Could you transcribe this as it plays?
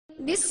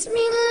بسم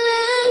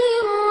الله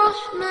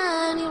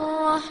الرحمن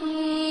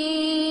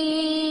الرحيم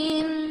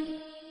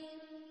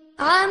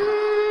عما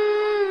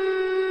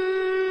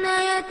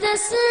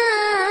يتساءلون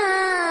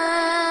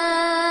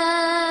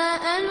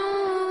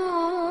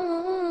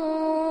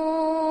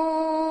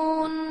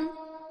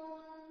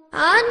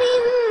عن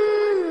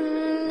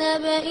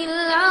النبأ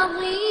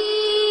العظيم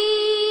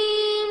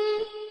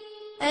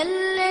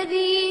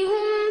الذي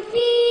هم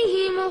فيه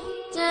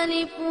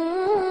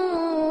مختلفون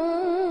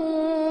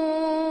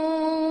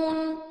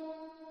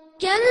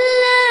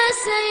كلا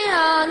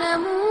سيعلمون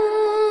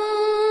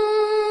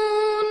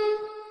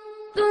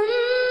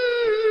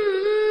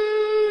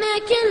ثم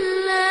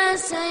كلا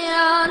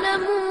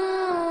سيعلمون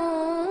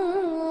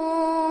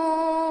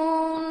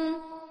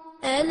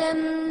ألم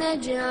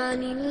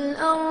نجعل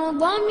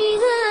الأرض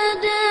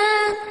مهادا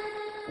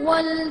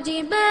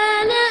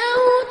والجبال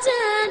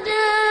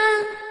أوتادا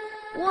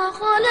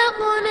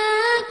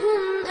وخلقناكم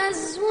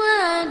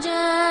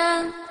أزواجا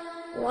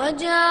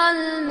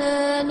وجعلنا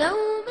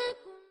نومكم.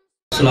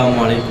 السلام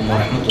عليكم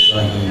ورحمة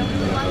الله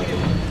وبركاته.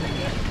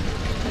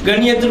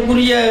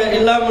 கண்ணியத்திற்குரிய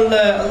எல்லாம் உள்ள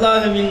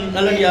அல்லாஹ்வின்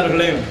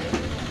நல்லடியார்களே,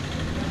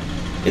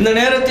 இந்த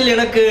நேரத்தில்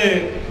எனக்கு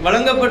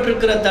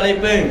வழங்கப்பட்டிருக்கிற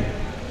தலைப்பு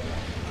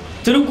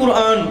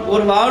திருக்குர்ஆன்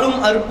ஒரு வாழும்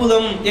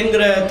அற்புதம்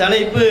என்கிற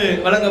தலைப்பு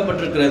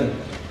வழங்கப்பட்டிருக்கிறது.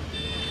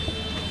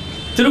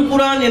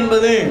 திருக்குர்ஆன்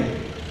என்பது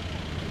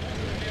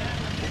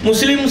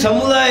முஸ்லிம்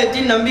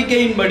சமுதாயத்தின்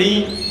நம்பிக்கையின்படி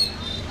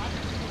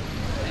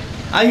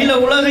அகில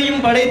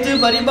உலகையும் படைத்து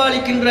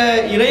பரிபாலிக்கின்ற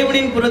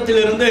இறைவனின்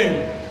புறத்திலிருந்து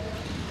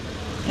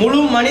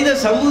முழு மனித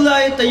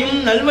சமுதாயத்தையும்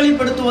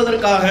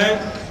நல்வழிப்படுத்துவதற்காக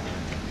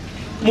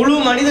முழு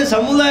மனித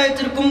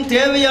சமுதாயத்திற்கும்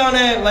தேவையான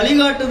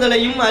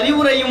வழிகாட்டுதலையும்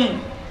அறிவுரையும்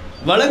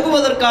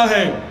வழங்குவதற்காக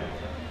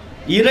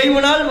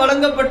இறைவனால்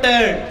வழங்கப்பட்ட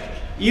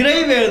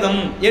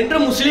இறைவேதம் என்று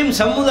முஸ்லிம்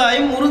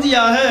சமுதாயம்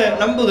உறுதியாக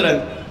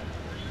நம்புகிறது.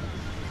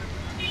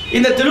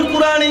 இந்த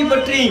திருக்குர்ஆனை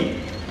பற்றி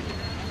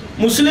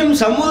முஸ்லிம்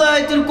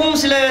சமுதாயத்திற்கும்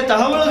சில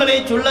தகவல்களை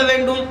சொல்ல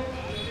வேண்டும்.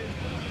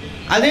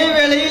 அதே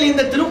வேளையில்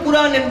இந்த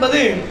திருக்குர்ஆன்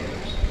என்பது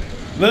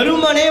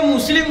வெறுமனே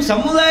முஸ்லிம்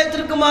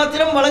சமுதாயத்திற்கு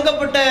மாத்திரம்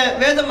வழங்கப்பட்ட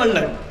வேதம் அல்ல,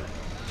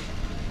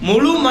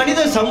 முழு மனித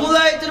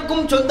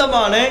சமுதாயத்திற்கும்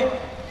சொந்தமான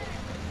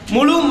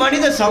முழு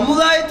மனித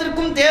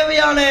சமுதாயத்திற்கும்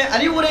தேவையான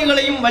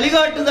அறிவுரைகளையும்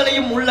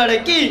வழிகாட்டுதலையும்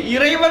உள்ளடக்கி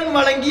இறைவன்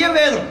வழங்கிய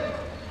வேதம்.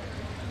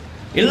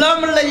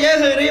 எல்லாமல்ல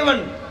ஏக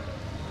இறைவன்,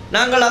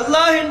 நாங்கள்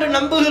அல்லாஹ் என்று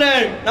நம்புகிற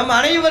நம்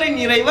அனைவரின்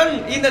இறைவன்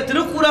இந்த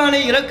திருக்குர்ஆனை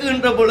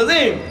இறக்குகின்ற பொழுது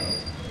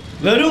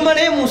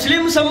வெறுமனே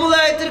முஸ்லிம்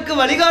சமுதாயத்திற்கு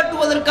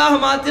வழிகாட்டுவதற்காக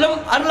மாத்திரம்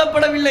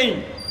அருளப்படவில்லை,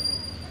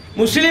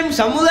 முஸ்லிம்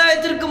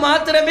சமுதாயத்திற்கு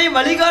மாத்திரமே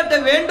வழிகாட்ட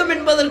வேண்டும்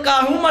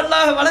என்பதற்காகவும்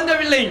அல்லாஹ்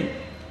வழங்கவில்லை.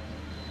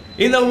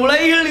 இந்த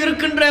உலகில்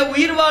இருக்கின்ற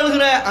உயிர்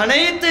வாழ்கிற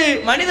அனைத்து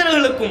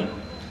மனிதர்களுக்கும்,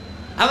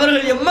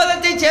 அவர்கள்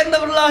எம்மதத்தை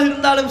சேர்ந்தவர்களாக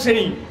இருந்தாலும்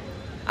சரி,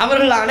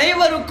 அவர்கள்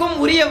அனைவருக்கும்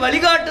உரிய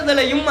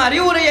வழிகாட்டுதலையும்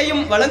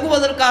அறிவுரையையும்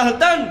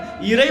வழங்குவதற்காகத்தான்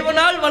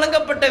இறைவனால்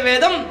வழங்கப்பட்ட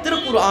வேதம்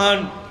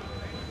திருக்குர்ஆன்.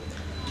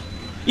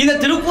 இந்த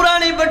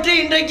திருக்குர்ஆனை பற்றி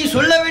இன்றைக்கு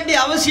சொல்ல வேண்டிய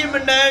அவசியம்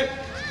என்ன?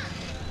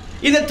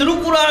 இந்த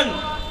திருக்குர்ஆன்,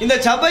 இந்த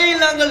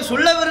சபையில் நாங்கள்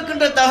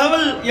சொல்லவிருக்கின்ற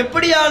தகவல்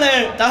எப்படியான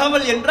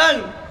தகவல்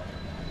என்றால்,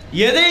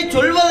 எதை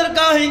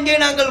சொல்வதற்காக இங்கே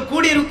நாங்கள்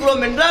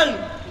கூடியிருக்கிறோம் என்றால்,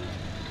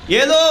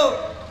 ஏதோ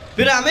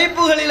பிற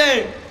அமைப்புகளிலே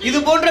இது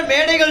போன்ற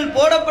மேடைகள்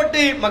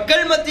போடப்பட்டு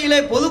மக்கள் மத்தியிலே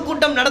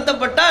பொதுக்கூட்டம்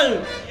நடத்தப்பட்டால்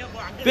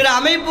பிற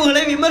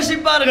அமைப்புகளை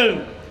விமர்சிப்பார்கள்,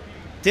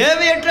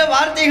 தேவையற்ற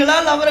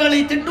வார்த்தைகளால் அவர்களை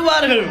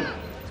திட்டுவார்கள்.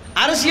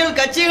 அரசியல்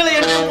கட்சிகளை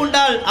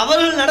எடுத்துக்கொண்டால்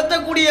அவர்கள்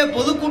நடத்தக்கூடிய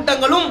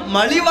பொதுக்கூட்டங்களும்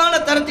மலிவான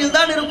தரத்தில்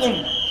தான் இருக்கும்.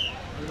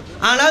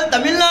 ஆனால்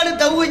தமிழ்நாடு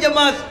தௌஹீத்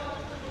ஜமாத்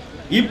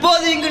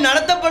இப்போது இங்கு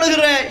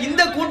நடத்தப்படுகிற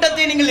இந்த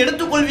கூட்டத்தை நீங்கள்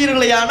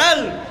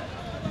எடுத்துக்கொள்வீர்களேயானால்,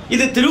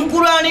 இது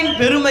திருக்குர்ஆனின்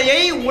பெருமையை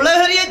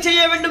உலகறிய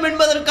செய்ய வேண்டும்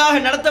என்பதற்காக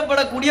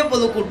நடத்தப்படக்கூடிய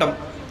பொதுக்கூட்டம்.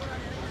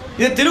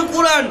 இது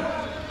திருக்குர்ஆன்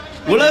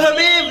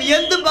உலகமே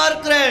வியந்து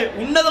பார்க்கிற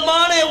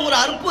உன்னதமான ஒரு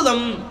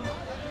அற்புதம்,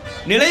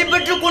 நிலை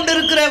பெற்று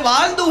கொண்டிருக்கிற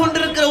வாழ்ந்து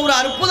கொண்டிருக்கிற ஒரு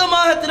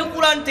அற்புதமாக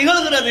திருக்குர்ஆன்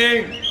திகழ்கிறது.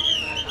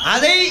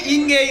 அதை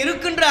இங்கே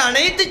இருக்கின்ற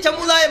அனைத்து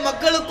சமுதாய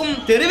மக்களுக்கும்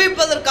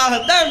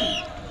தெரிவிப்பதற்காகத்தான்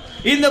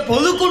இந்த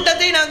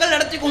பொதுக்கூட்டத்தை நாங்கள்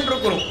நடத்தி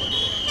கொண்டிருக்கிறோம்.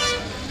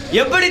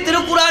 எப்படி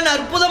திருக்குர்ஆன்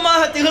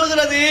அற்புதமாக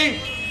திகழ்கிறது?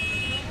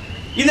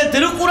 இந்த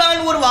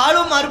திருக்குர்ஆன் ஒரு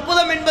வாழும்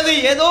அற்புதம் என்பது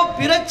ஏதோ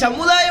பிற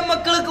சமுதாய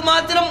மக்களுக்கு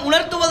மாத்திரம்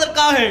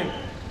உணர்த்துவதற்காக,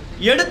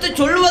 எடுத்து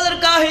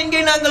சொல்வதற்காக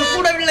இங்கே நாங்கள்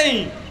கூடவில்லை,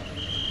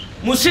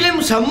 முஸ்லிம்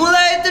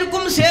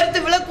சமுதாயத்திற்கும் சேர்த்து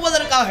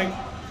விளக்குவதற்காக.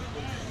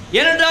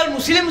 ஏனென்றால்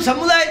முஸ்லிம்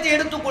சமுதாயத்தை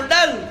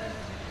எடுத்துக்கொண்டால்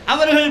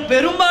அவர்கள்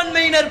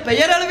பெரும்பான்மையினர்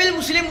பெயரளவில்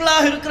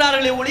முஸ்லிம்களாக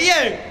இருக்கிறார்களே ஒழிய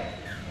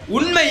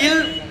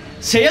உண்மையில்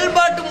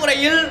செயல்பாட்டு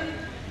முறையில்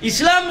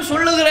இஸ்லாம்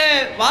சொல்லுகிற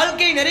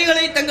வாழ்க்கை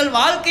நெறிகளை தங்கள்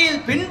வாழ்க்கையில்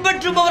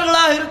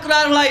பின்பற்றுபவர்களாக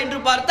இருக்கிறார்களா என்று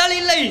பார்த்தால்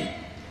இல்லை,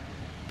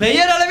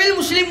 பெயரளவில்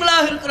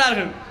முஸ்லிம்களாக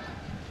இருக்கிறார்கள்.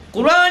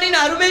 குர்ஆனின்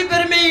அருமை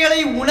பெருமைகளை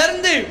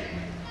உணர்ந்து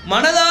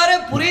மனதார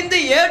புரிந்து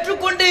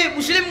ஏற்றுக்கொண்டு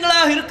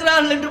முஸ்லிம்களாக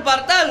இருக்கிறார்கள் என்று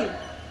பார்த்தால்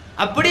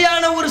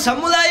அப்படியான ஒரு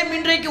சமுதாயம்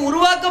இன்றைக்கு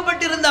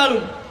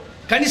உருவாக்கப்பட்டிருந்தாலும்,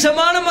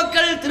 கணிசமான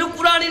மக்கள்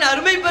திருக்குர்ஆனின்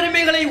அருமை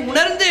பெருமைகளை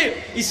உணர்ந்து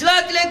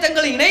இஸ்லாத்திலே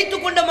தங்களை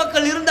இணைத்துக் கொண்ட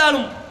மக்கள்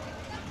இருந்தாலும்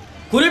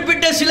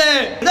குறிப்பிட்ட சில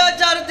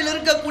விதாச்சாரத்தில்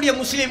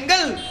இருக்கக்கூடிய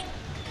முஸ்லிம்கள்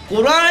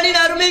குர்ஆனின்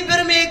அருமை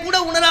பெருமையை கூட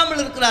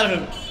உணராமல்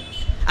இருக்கிறார்கள்.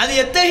 அது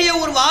எத்தகைய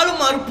ஒரு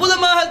வாழும்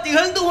அற்புதமாக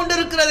திகழ்ந்து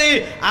கொண்டிருக்கிறது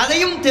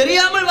அதையும்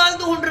தெரியாமல்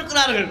வாழ்ந்து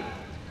கொண்டிருக்கிறார்கள்.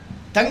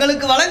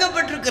 தங்களுக்கு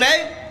வழங்கப்பட்டிருக்கிற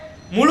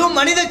முழு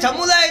மனித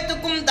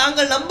சமுதாயத்துக்கும்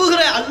தாங்கள்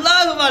நம்புகிற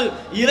அல்லாஹ்வால்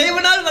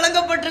இறைவனால்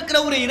வழங்கப்பட்டிருக்கிற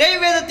ஒரு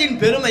இறைவேதத்தின்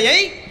பெருமையை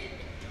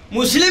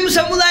முஸ்லிம்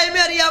சமுதாயமே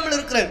அறியாமல்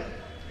இருக்கிறது.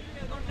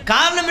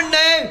 காரணம் என்ன?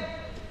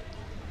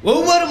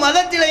 ஒவ்வொரு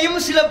மதத்திலையும்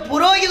சில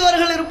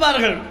புரோகிதர்கள்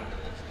இருப்பார்கள்.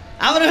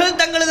 அவர்கள்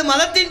தங்களது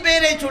மதத்தின்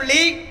பெயரை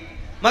சொல்லி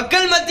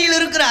மக்கள் மத்தியில்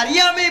இருக்கிற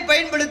அறியாமையை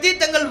பயன்படுத்தி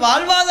தங்கள்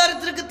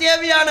வாழ்வாதாரத்திற்கு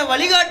தேவையான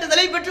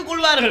வழிகாட்டுதலை பெற்றுக்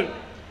கொள்வார்கள்.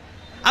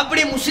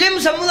 அப்படி முஸ்லிம்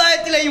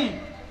சமுதாயத்திலையும்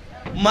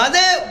மத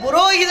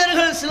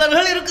புரோகிதர்கள்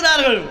சிலர்கள்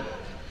இருக்கிறார்கள்.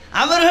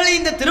 அவர்கள்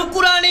இந்த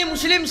திருக்குர்ஆனை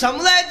முஸ்லிம்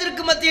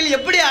சமுதாயத்திற்கு மத்தியில்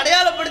எப்படி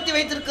அடையாளப்படுத்தி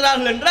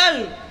வைத்திருக்கிறார்கள் என்றால்,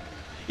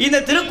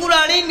 இந்த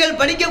திருக்குர்ஆனை நீங்கள்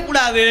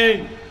படிக்கக்கூடாது,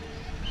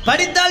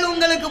 படித்தால்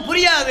உங்களுக்கு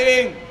புரியாது,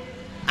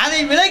 அதை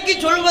விளக்கி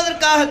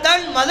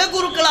சொல்வதற்காகத்தான் மத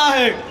குருக்களாக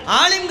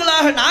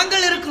ஆலிம்களாக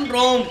நாங்கள்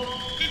இருக்கின்றோம்.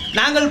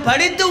 நாங்கள்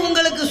படித்து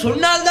உங்களுக்கு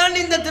சொன்னால்தான்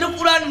இந்த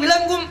திருக்குர்ஆன்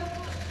விளங்கும்,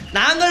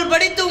 நாங்கள்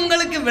படித்து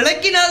உங்களுக்கு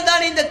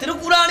விளக்கினால்தான் இந்த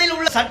திருக்குர்ஆனில்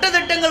உள்ள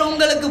சட்டதிட்டங்கள்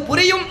உங்களுக்கு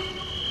புரியும்,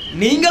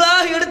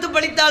 நீங்களாக எடுத்து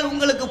படித்தால்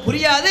உங்களுக்கு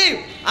புரியாது.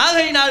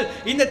 ஆகையினால்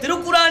இந்த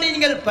திருக்குர்ஆனை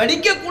நீங்கள்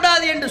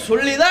படிக்கக்கூடாது என்று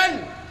சொல்லிதான்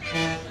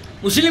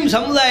முஸ்லிம்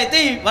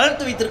சமுதாயத்தை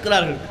வளர்த்து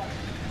வைத்திருக்கிறார்கள்,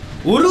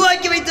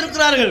 உருவாக்கி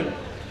வைத்திருக்கிறார்கள்.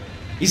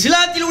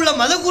 இஸ்லாத்தில் உள்ள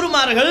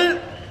மதகுருமார்கள்,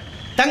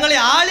 தங்களை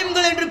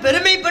ஆலிம்கள் என்று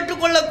பெருமை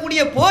பெற்றுக்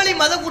கொள்ளக்கூடிய போலி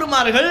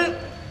மதகுருமார்கள்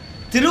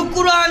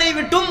திருக்குர்ஆனை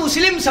விட்டும்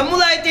முஸ்லிம்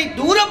சமுதாயத்தை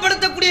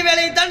தூரப்படுத்தக்கூடிய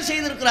வேலையைத்தான்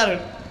செய்திருக்கிறார்கள்.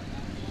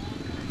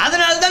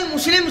 அதனால்தான்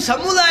முஸ்லிம்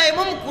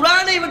சமுதாயமும்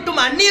குர்ஆனை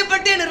விட்டும்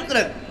அந்நியப்பட்டே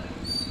இருக்கிறது.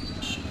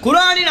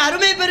 குர்ஆனின்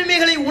அருமை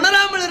பெருமைகளை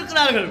உணராமல்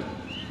இருக்கிறார்கள்.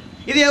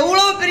 இது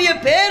எவ்வளவு பெரிய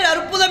பேர்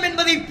அற்புதம்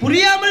என்பதை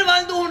புரியாமல்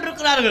வாழ்ந்து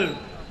கொண்டிருக்கிறார்கள்.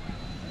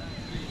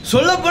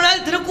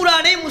 சொல்லப்போனால்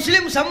திருக்குர்ஆனை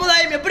முஸ்லிம்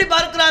சமுதாயம் எப்படி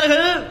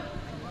பார்க்கிறார்கள்?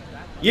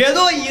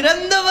 ஏதோ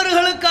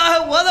இறந்தவர்களுக்காக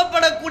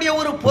ஓதப்படக்கூடிய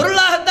ஒரு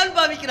பொருளாகத்தான்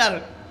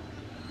பாவிக்கிறார்கள்.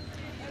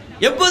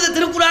 எப்போது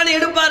திருக்குர்ஆனை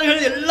எடுப்பார்கள்?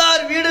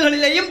 எல்லார்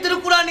வீடுகளிலேயும்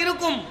திருக்குர்ஆன்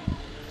இருக்கும்,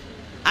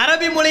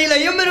 அரபி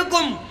மொழியிலையும்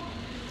இருக்கும்,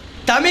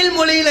 தமிழ்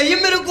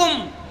மொழியிலையும் இருக்கும்.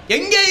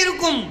 எங்கே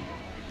இருக்கும்?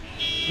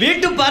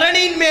 வீட்டு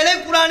பரணியின் மேலே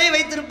குர்ஆனை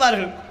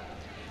வைத்திருப்பார்கள்.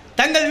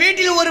 தங்கள்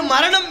வீட்டில் ஒரு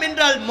மரணம்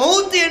என்றால்,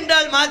 மௌத்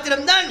என்றால்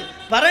மாத்திரம்தான்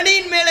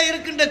பரணியின் மேலே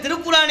இருக்கின்ற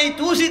திருக்குர்ஆனை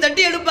தூசி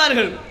தட்டி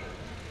எடுப்பார்கள்.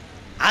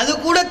 அது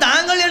கூட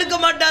தாங்கள் எடுக்க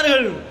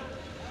மாட்டார்கள்,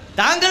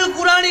 தாங்கள்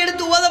குர்ஆனை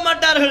எடுத்து ஓத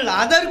மாட்டார்கள்.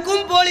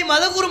 அதற்கும் போலி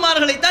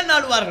மதகுருமார்களைத்தான்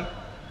நாடுவார்கள்.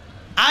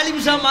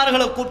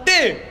 ஆலிம்ஷாமார்களை கூப்பிட்டு,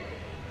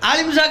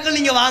 ஆலிம்ஷாக்கள்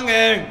நீங்கள் வாங்க,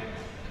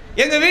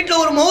 எங்கள்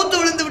வீட்டில் ஒரு மௌத்து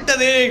விழுந்து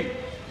விட்டது,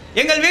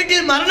 எங்கள்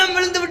வீட்டில் மரணம்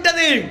விழுந்து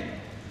விட்டது,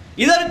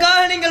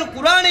 இதற்காக நீங்கள்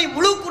குர்ஆனை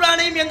முழு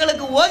குர்ஆனையும்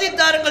எங்களுக்கு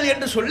ஓதித்தாருங்கள்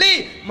என்று சொல்லி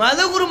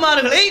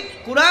மதகுருமார்களை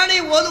குர்ஆனை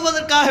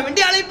ஓதுவதற்காக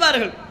வேண்டி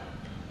அழைப்பார்கள்.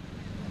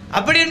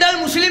 அப்படி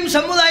என்றால் முஸ்லிம்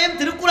சமுதாயம்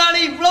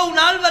திருக்குர்ஆனை இவ்வளவு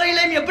நாள்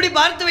வரையிலும் எப்படி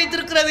பார்த்து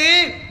வைத்திருக்கிறது?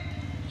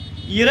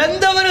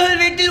 இறந்தவர்கள்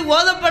வீட்டில்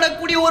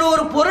ஓதப்படக்கூடிய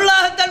ஒரு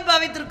பொருளாகத்தான்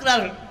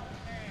பாவித்திருக்கிறார்கள்.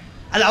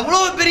 அது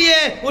அவ்வளவு பெரிய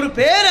ஒரு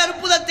பேர்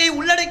அற்புதத்தை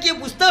உள்ளடக்கிய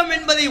புஸ்தகம்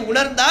என்பதை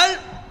உணர்ந்தால்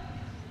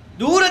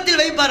தூரத்தில்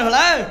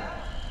வைப்பார்களா?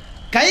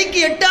 கைக்கு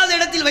எட்டாத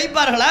இடத்தில்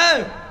வைப்பார்களா?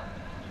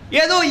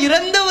 ஏதோ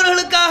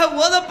இறந்தவர்களுக்காக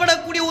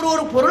ஓதப்படக்கூடிய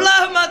ஒரு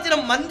பொருளாக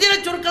மாத்திரம் மந்திர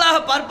சொற்களாக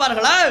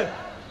பார்ப்பார்களா?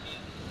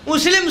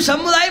 முஸ்லிம்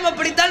சமுதாயம்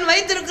அப்படித்தான்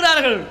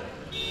வைத்திருக்கிறார்கள்.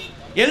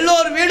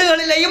 எல்லோர்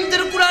வீடுகளிலேயும்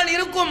திருக்குர்ஆன்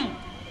இருக்கும்.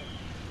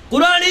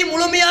 குர்ஆனை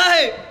முழுமையாக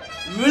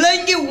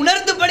விளங்கி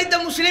உணர்ந்து படித்த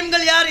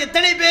முஸ்லிம்கள் யார்?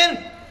 எத்தனை பேர்?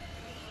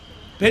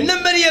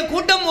 பெண்ணும் பெரிய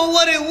கூட்டம்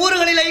ஒவ்வொரு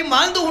ஊர்களிலேயும்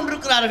வாழ்ந்து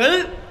கொண்டிருக்கிறார்கள்.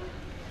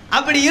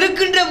 அப்படி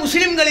இருக்கின்ற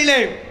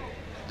முஸ்லிம்களிலே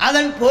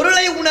அதன்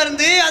பொருளை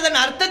உணர்ந்து அதன்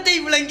அர்த்தத்தை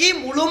விளங்கி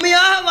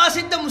முழுமையாக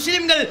வாசித்த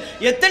முஸ்லிம்கள்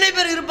எத்தனை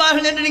பேர்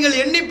இருப்பார்கள் என்று நீங்கள்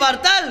எண்ணி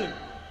பார்த்தால்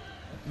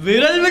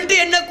விரல் விட்டு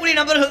எண்ணக்கூடிய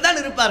நபர்கள் தான்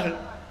இருப்பார்கள்.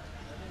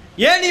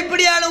 ஏன்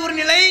இப்படியான ஒரு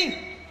நிலை?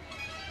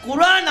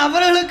 குர்ஆன்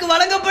அவர்களுக்கு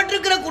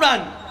வழங்கப்பட்டிருக்கிற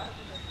குர்ஆன்,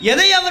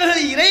 எதை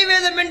அவர்கள்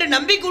இறைவேதம் என்று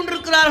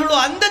நம்பிக்கொண்டிருக்கிறார்களோ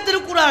அந்த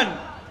திருக்குர்ஆன்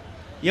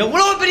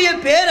எவ்வளவு பெரிய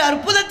பேர்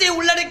அற்புதத்தை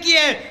உள்ளடக்கிய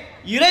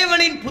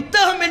இறைவனின்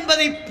புத்தகம்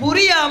என்பதை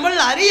புரியாமல்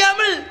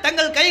அறியாமல்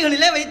தங்கள்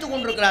கைகளிலே வைத்துக்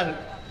கொண்டிருக்கிறார்கள்.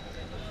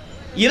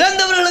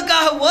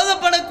 இறந்தவர்களுக்காக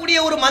ஓதப்படக்கூடிய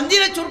ஒரு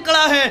மந்திர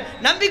சொற்களாக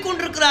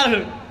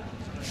நம்பிக்கொண்டிருக்கிறார்கள்.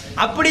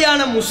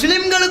 அப்படியான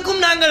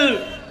முஸ்லிம்களுக்கும் நாங்கள்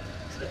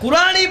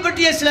குர்ஆனை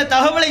பற்றிய சில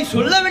தகவலை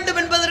சொல்ல வேண்டும்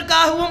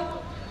என்பதற்காகவும்,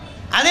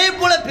 அதே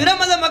போல பிற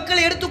மத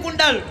மக்களை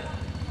எடுத்துக்கொண்டால்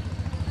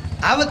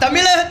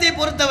தமிழகத்தை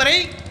பொறுத்தவரை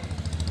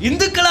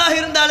இந்துக்களாக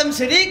இருந்தாலும்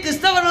சரி,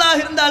 கிறிஸ்தவர்களாக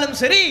இருந்தாலும்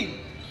சரி,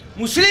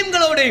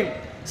 முஸ்லிம்களோடு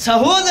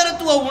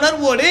சகோதரத்துவ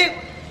உணர்வோடு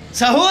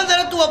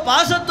சகோதரத்துவ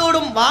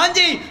பாசத்தோடும்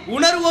வாஞ்சை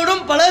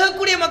உணர்வோடும்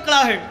பழகக்கூடிய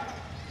மக்களாக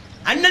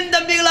அண்ணன்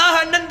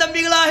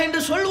தம்பிகளாக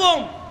என்று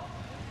சொல்வோம்.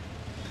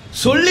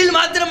 சொல்லில்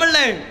மாத்திரமல்ல,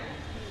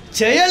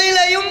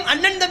 செயலிலையும்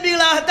அண்ணன்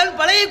தம்பிகளாகத்தான்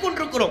பழகிக்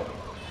கொண்டிருக்கிறோம்.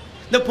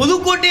 இந்த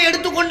புதுக்கோட்டையை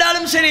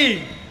எடுத்துக்கொண்டாலும் சரி,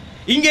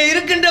 இங்கே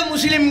இருக்கின்ற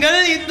முஸ்லிம்கள்,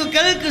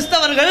 இந்துக்கள்,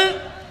 கிறிஸ்தவர்கள்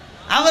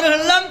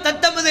அவர்களெல்லாம்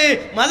தத்தமது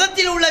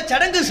மதத்தில் உள்ள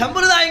சடங்கு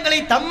சம்பிரதாயங்களை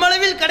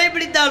தம்மளவில்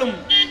கடைபிடித்தாலும்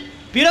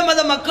பிற மத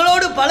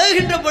மக்களோடு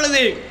பழகுகின்ற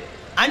பொழுது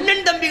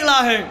அண்ணன்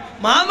தம்பிகளாக,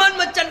 மாமன்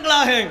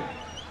மச்சன்களாக,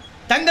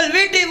 தங்கள்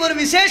வீட்டில் ஒரு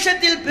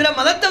விசேஷத்தில் பிற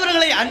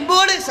மதத்தவர்களை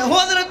அன்போடு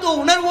சகோதரத்துவ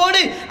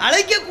உணர்வோடு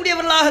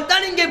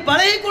அழைக்கக்கூடியவர்களாகத்தான் இங்கே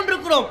பழகி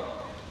கொண்டிருக்கிறோம்.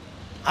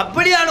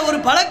 அப்படியான ஒரு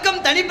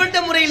பழக்கம் தனிப்பட்ட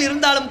முறையில்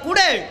இருந்தாலும் கூட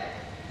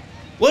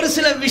ஒரு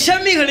சில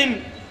விஷமிகளின்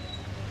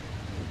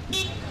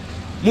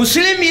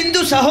முஸ்லிம்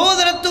இந்து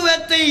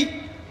சகோதரத்துவத்தை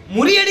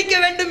முறியடிக்க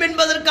வேண்டும்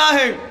என்பதற்காக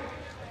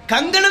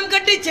கங்கணம்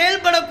கட்டி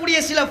செயல்படக்கூடிய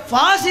சில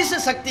பாசிச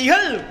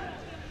சக்திகள்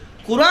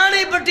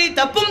குர்ஆனை பற்றி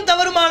தப்பும்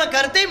தவறுமான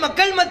கருத்தை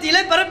மக்கள்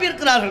மத்தியிலே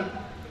பரப்பியிருக்கிறார்கள்.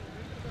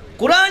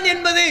 குர்ஆன்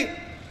என்பது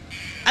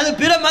அது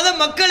பிற மத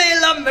மக்களை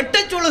எல்லாம்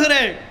வெட்டச் சொல்லுகிற,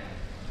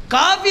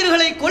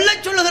 காபிர்களை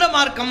கொல்லச் சொல்லுகிற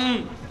மார்க்கம்.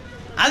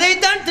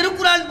 அதைத்தான்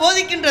திருக்குர்ஆன்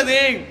போதிக்கின்றது.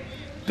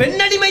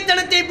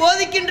 பெண்ணடிமைத்தனத்தை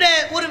போதிக்கின்ற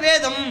ஒரு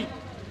வேதம்.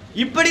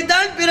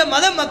 இப்படித்தான் பிற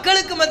மத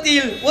மக்களுக்கு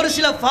மத்தியில் ஒரு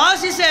சில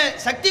பாசிச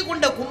சக்தி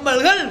கொண்ட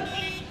கும்பல்கள்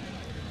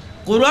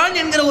குர்ஆன்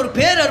என்கிற ஒரு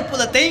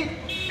பேரற்புதத்தை,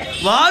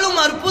 வாழும்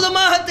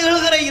அற்புதமாக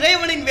திகழ்கிற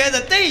இறைவனின்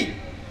வேதத்தை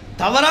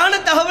தவறான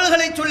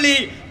தகவல்களை சொல்லி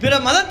பிற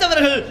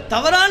மதத்தவர்கள்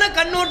தவறான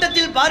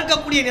கண்ணோட்டத்தில்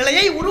பார்க்கக்கூடிய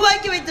நிலையை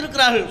உருவாக்கி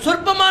வைத்திருக்கிறார்கள்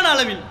சொற்பமான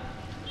அளவில்.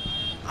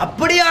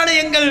 அப்படியான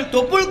எங்கள்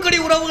தொப்புள்கொடி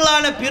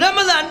உறவுகளான பிற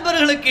மத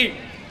அன்பர்களுக்கு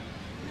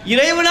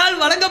இறைவனால்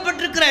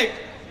வழங்கப்பட்டிருக்கிற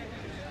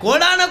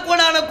கோடான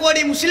கோடான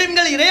கோடி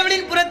முஸ்லிம்கள்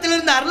இறைவனின்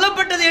புறத்திலிருந்து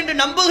அருளப்பட்டது என்று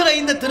நம்புகிற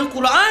இந்த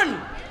திருக்குர்ஆன்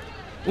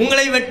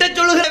உங்களை வெட்டச்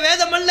சொல்லுகிற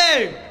வேதம் அல்ல.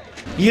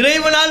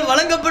 இறைவனால்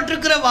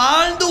வழங்கப்பட்டிருக்கிற,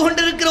 வாழ்ந்து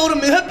கொண்டிருக்கிற ஒரு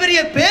மிகப்பெரிய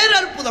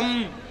பேரற்புதம்.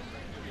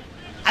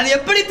 அது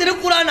எப்படி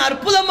திருக்குர்ஆன்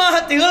அற்புதமாக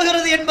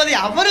திகழ்கிறது என்பதை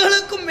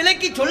அவர்களுக்கும்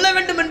விளக்கி சொல்ல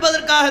வேண்டும்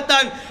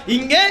என்பதற்காகத்தான்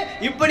இங்கே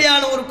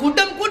இப்படியான ஒரு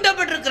கூட்டம்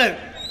கூட்டப்பட்டிருக்கிறது.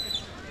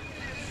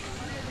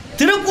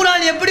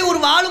 திருக்குர்ஆன் எப்படி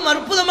ஒரு வாழும்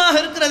அற்புதமாக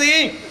இருக்கிறது,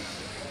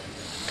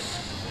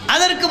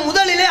 அதற்கு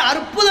முதலிலே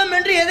அற்புதம்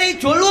என்று எதை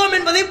சொல்வோம்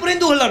என்பதை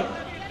புரிந்து கொள்ளணும்.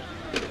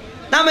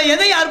 நாம்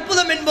எதை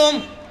அற்புதம் என்போம்?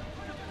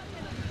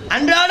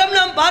 அன்றாடம்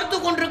நாம் பார்த்து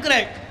கொண்டிருக்கிற,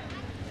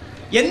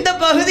 எந்த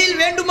பகுதியில்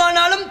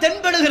வேண்டுமானாலும்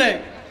தென்படுகிற,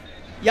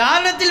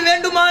 யாரிடத்தில்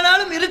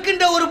வேண்டுமானாலும்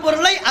இருக்கின்ற ஒரு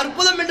பொருளை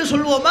அற்புதம் என்று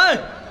சொல்வோமா?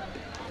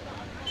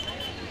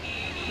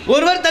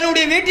 ஒருவர்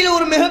தன்னுடைய வீட்டில்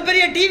ஒரு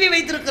மிகப்பெரிய டிவி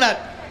வைத்திருக்கிறார்.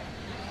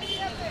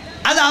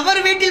 அது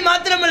அவர் வீட்டில்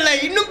மாத்திரமல்ல,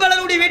 இன்னும்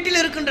பலருடைய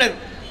வீட்டில் இருக்கின்றது.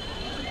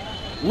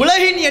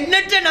 உலகின்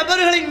எண்ணற்ற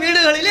நபர்களின்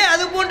வீடுகளிலே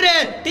அது போன்ற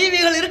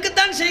டிவிகள்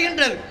இருக்கத்தான்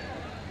செய்கின்றது.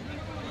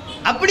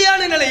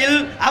 அப்படியான நிலையில்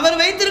அவர்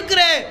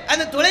வைத்திருக்கிற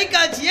அந்த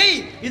தொலைக்காட்சியை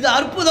இது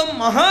அற்புதம்,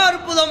 மகா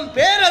அற்புதம்,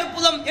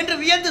 பேரற்புதம் என்று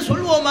வியந்து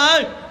சொல்வோமா?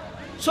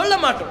 சொல்ல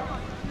மாட்டோம்.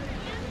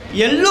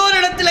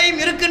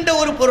 எல்லோரிடத்திலையும் இருக்கின்ற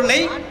ஒரு பொருளை,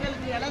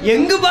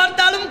 எங்கு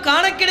பார்த்தாலும்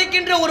காண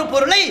கிடைக்கின்ற ஒரு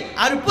பொருளை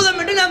அற்புதம்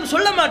என்று நாம்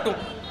சொல்ல மாட்டோம்.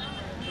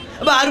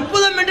 அப்ப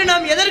அற்புதம் என்று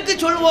நாம் எதற்கு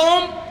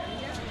சொல்வோம்?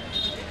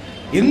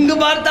 எங்கு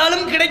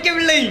பார்த்தாலும்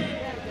கிடைக்கவில்லை,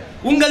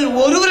 உங்கள்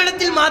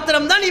ஒருவரிடத்தில்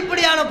மாத்திரம்தான்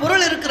இப்படியான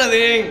பொருள்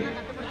இருக்கிறது,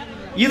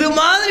 இது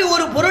மாதிரி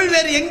ஒரு பொருள்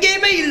வேறு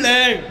எங்கேயுமே இல்லை,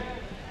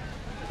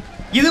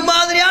 இது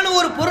மாதிரியான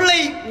ஒரு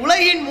பொருளை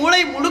உலகின் மூளை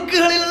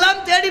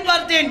முடுக்குகளெல்லாம் தேடி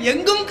பார்த்தேன்,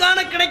 எங்கும் காண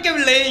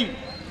கிடைக்கவில்லை,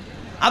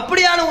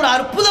 அப்படியான ஒரு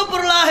அற்புத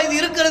பொருளாக இது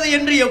இருக்கிறது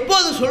என்று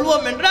எப்போது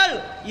சொல்வோம் என்றால்,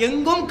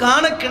 எங்கும்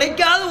காண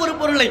கிடைக்காத ஒரு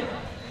பொருளை,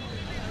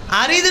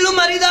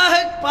 அரிதிலும் அரிதாக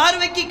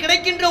பார்வைக்கு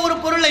கிடைக்கின்ற ஒரு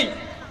பொருளை,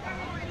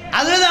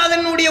 அல்லது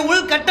அதனுடைய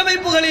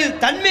உள்கட்டமைப்புகளில்,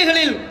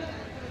 தன்மைகளில்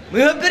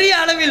மிகப்பெரிய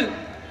அளவில்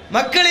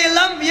மக்களை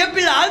எல்லாம்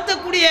வியப்பில்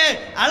ஆழ்த்தக்கூடிய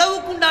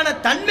அளவுக்குண்டான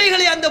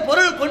தன்மைகளை அந்த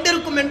பொருள்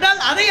கொண்டிருக்கும் என்றால்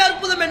அதை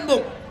அற்புதம்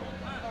என்போம்.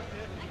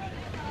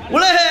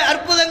 உலக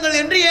அற்புதங்கள்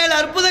என்று 7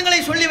 அற்புதங்களை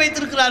சொல்லி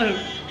வைத்திருக்கிறார்கள்.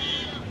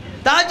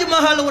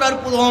 தாஜ்மஹால் ஒரு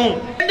அற்புதம்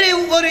என்று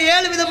ஒரு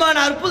 7 விதமான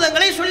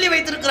அற்புதங்களை சொல்லி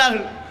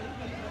வைத்திருக்கிறார்கள்.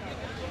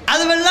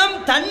 அதுவெல்லாம்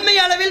தன்மை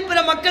அளவில் பிற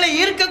மக்களை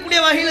ஈர்க்கக்கூடிய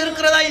வகையில்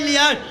இருக்கிறதா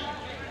இல்லையா?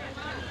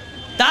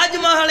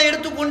 தாஜ்மஹாலை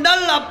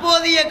எடுத்துக்கொண்டால்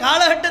அப்போதைய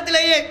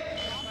காலகட்டத்திலேயே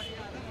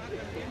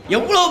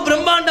எவ்வளவு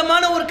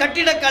பிரம்மாண்டமான ஒரு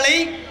கட்டிடக்கலை,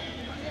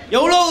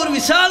 எவ்வளோ ஒரு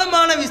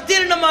விசாலமான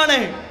விஸ்தீர்ணமான,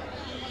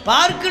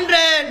 பார்க்கின்ற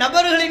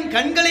நபர்களின்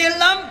கண்களை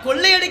எல்லாம்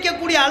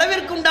கொள்ளையடிக்கக்கூடிய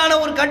அளவிற்கு உண்டான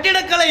ஒரு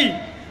கட்டிடக்கலை.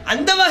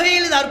 அந்த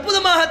வகையில் இது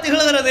அற்புதமாக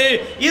திகழ்கிறது.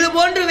 இது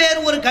போன்று வேறு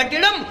ஒரு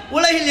கட்டிடம்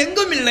உலகில்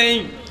எங்கும் இல்லை.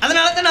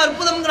 அதனால தான்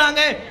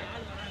அற்புதம்ங்கிறாங்க.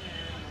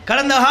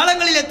 கடந்த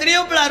காலங்களில்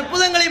எத்தனையோ பல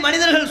அற்புதங்களை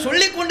மனிதர்கள்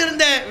சொல்லிக்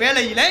கொண்டிருந்த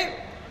வேளையிலே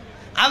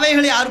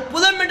அவைகளை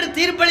அற்புதம் என்று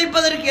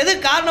தீர்ப்பளிப்பதற்கு எது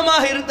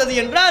காரணமாக இருந்தது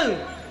என்றால்,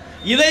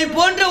 இதை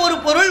போன்ற ஒரு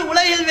பொருள்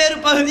உலகில் வேறு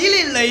பகுதியில்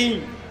இல்லை,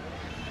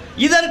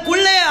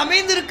 இதற்குள்ளே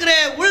அமைந்திருக்கிற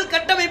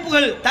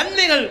உள்கட்டமைப்புகள்,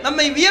 தன்மைகள்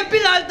நம்மை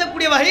வியப்பில்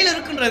ஆழ்த்தக்கூடிய வகையில்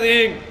இருக்கின்றது.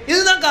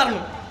 இதுதான்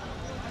காரணம்.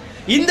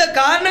 இந்த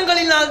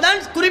காரணங்களினால் தான்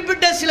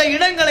குறிப்பிட்ட சில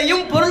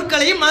இடங்களையும்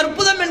பொருட்களையும்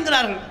அற்புதம்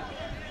என்கிறார்கள்.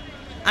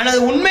 ஆனால்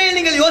உண்மையை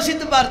நீங்கள்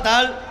யோசித்து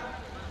பார்த்தால்,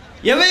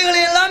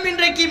 எவைகளையெல்லாம்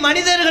இன்றைக்கு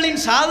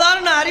மனிதர்களின்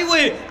சாதாரண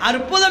அறிவு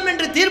அற்புதம்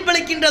என்று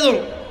தீர்ப்பளிக்கின்றதோ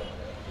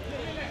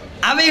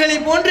அவைகளை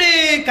போன்று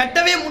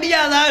கட்டவே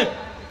முடியாதா?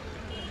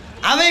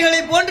 அவைகளை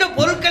போன்ற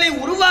பொருட்களை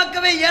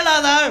உருவாக்கவே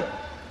இயலாதா?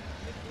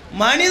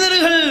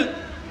 மனிதர்கள்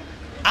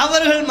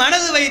அவர்கள்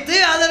மனது வைத்து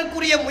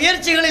அதற்குரிய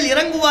முயற்சிகளில்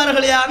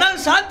இறங்குவார்களே ஆனால்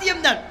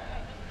சாத்தியம்தான்.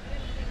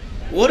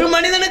 ஒரு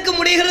மனிதனுக்கு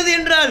முடிகிறது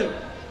என்றால்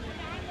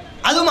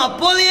அதுவும்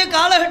அப்போதைய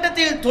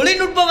காலகட்டத்தில்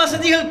தொழில்நுட்ப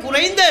வசதிகள்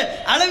குறைந்த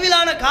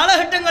அளவிலான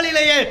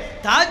காலகட்டங்களிலேயே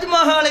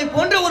தாஜ்மஹாலை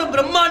போன்ற ஒரு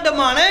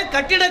பிரம்மாண்டமான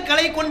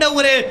கட்டிடக்கலை கொண்ட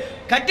ஒரு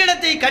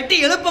கட்டிடத்தை கட்டி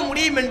எழுப்ப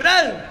முடியும்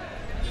என்றால்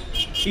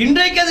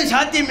இன்றைக்கு அது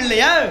சாத்தியம்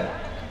இல்லையா?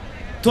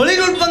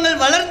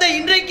 தொழில்நுட்பங்கள் வளர்ந்த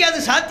இன்றைக்கு அது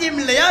சாத்தியம்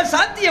இல்லையா?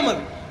 சாத்தியம்.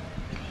 அது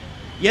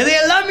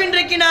எதையெல்லாம்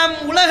இன்றைக்கு நாம்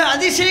உலக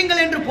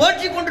அதிசயங்கள் என்று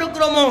போற்றி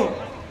கொண்டிருக்கிறோமோ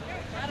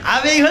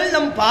அவைகள்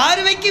நம்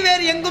பார்வைக்கு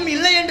வேறு எங்கும்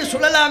இல்லை என்று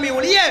சொல்லலாமே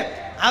ஒழிய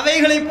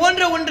அவைகளை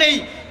போன்ற ஒன்றை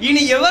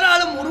இனி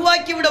எவராலும்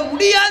உருவாக்கிவிட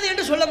முடியாது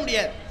என்று சொல்ல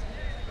முடியாது.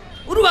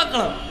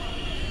 உருவாக்கலாம்.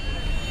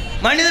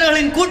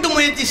 மனிதர்களின் கூட்டு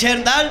முயற்சி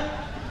சேர்ந்தால்,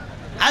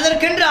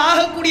 அதற்கென்று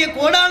ஆகக்கூடிய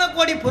கோடான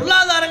கோடி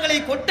பொருளாதாரங்களை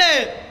கொட்ட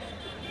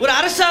ஒரு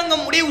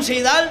அரசாங்கம் முடிவு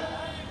செய்தால்,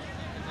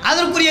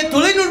 அதற்குரிய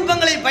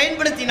தொழில்நுட்பங்களை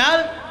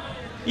பயன்படுத்தினால்,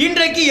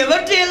 இன்றைக்கு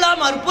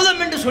எவற்றையெல்லாம்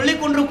அற்புதம் என்று சொல்லிக்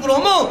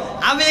கொண்டிருக்கிறோமோ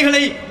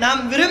அவைகளை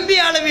நாம்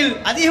விரும்பிய அளவில்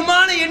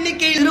அதிகமான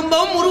எண்ணிக்கையில்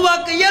திரும்பவும்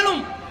உருவாக்க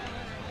இயலும்.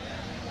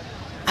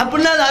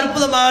 அப்படின்னா அது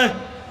அற்புதமா?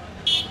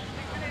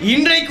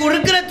 இன்றைக்கு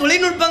இருக்கிற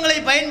தொழில்நுட்பங்களை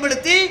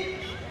பயன்படுத்தி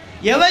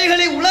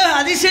எவைகளை உலக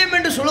அதிசயம்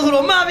என்று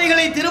சொல்கிறோமோ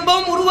அவைகளை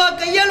திரும்பவும்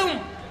உருவாக்க இயலும்.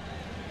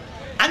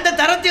 அந்த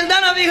தரத்தில்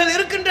தான் அவைகள்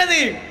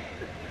இருக்கின்றது.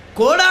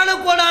 கோடான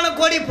கோடான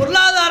கோடி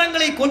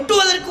பொருளாதாரங்களை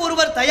கொட்டுவதற்கு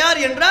ஒருவர் தயார்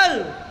என்றால்,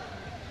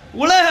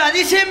 உலக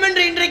அதிசயம்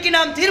என்று இன்றைக்கு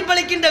நாம்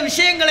தீர்ப்பளிக்கின்ற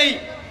விஷயங்களை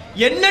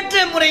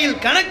எண்ணற்ற முறையில்,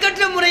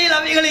 கணக்கற்ற முறையில்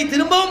அவைகளை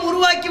திரும்பவும்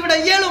உருவாக்கிவிட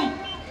இயலும்.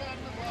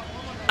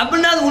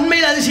 அப்படின்னா அது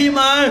உண்மையில்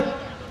அதிசயமா?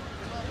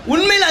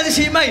 உண்மையில்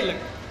அதிசயமா? இல்லை.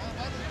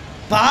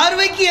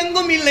 பார்வைக்கு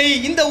எங்கும் இல்லை,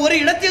 இந்த ஒரு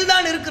இடத்தில்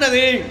தான்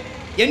இருக்கிறது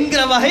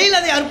என்கிற வகையில்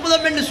அதை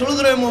அற்புதம் என்று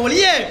சொல்கிறோம்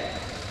ஒழிய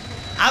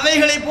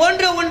அவைகளை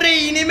போன்ற ஒன்றை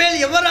இனிமேல்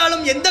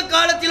எவராலும் எந்த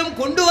காலத்திலும்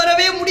கொண்டு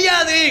வரவே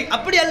முடியாது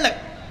அப்படி அல்ல.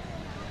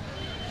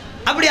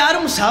 அப்படி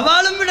யாரும்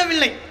சவாலும்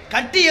விடவில்லை.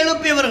 கட்டி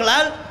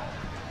எழுப்பியவர்களால்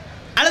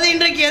அல்லது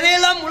இன்றைக்கு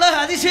எதையெல்லாம் உலக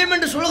அதிசயம்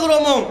என்று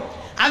சொல்கிறோமோ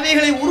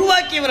அவைகளை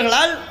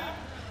உருவாக்கியவர்களால்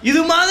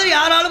இது மாதிரி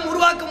யாராலும்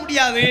உருவாக்க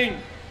முடியாது,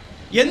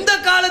 எந்த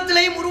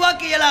காலத்திலையும்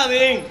உருவாக்க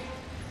இயலாது,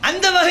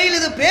 அந்த வகையில்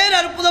இது பேர்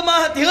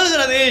அற்புதமாக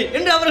திகழ்கிறது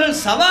என்று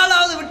அவர்கள்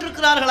சவாலாவது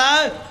விட்டிருக்கிறார்களா?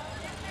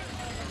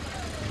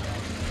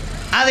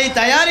 அதை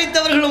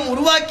தயாரித்தவர்களும்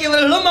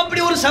உருவாக்கியவர்களும்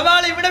அப்படி ஒரு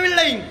சவாலை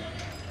விடவில்லை.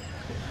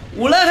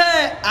 உலக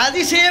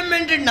அதிசயம்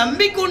என்று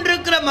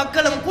நம்பிக்கொண்டிருக்கிற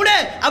மக்களும் கூட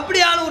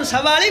அப்படியான ஒரு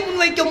சவாலை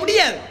முன்வைக்க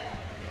முடியாது.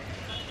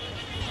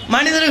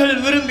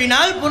 மனிதர்கள்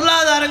விரும்பினால்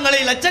பொருளாதாரங்களை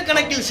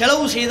லட்சக்கணக்கில்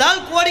செலவு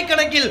செய்தால்,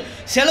 கோடிக்கணக்கில்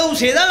செலவு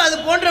செய்தால் அது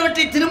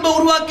போன்றவற்றை திரும்ப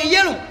உருவாக்க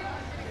இயலும்.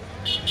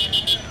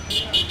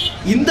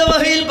 இந்த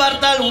வகையில்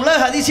பார்த்தால் உலக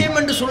அதிசயம்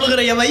என்று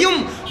சொல்லுகிற எவையும்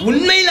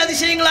உண்மையில்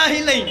அதிசயங்களாக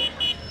இல்லை.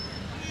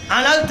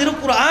 ஆனால்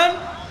திருக்குர்ஆன்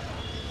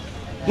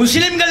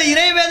முஸ்லிம்கள்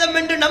இறைவேதம்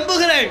என்று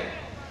நம்புகிற,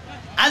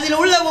 அதில்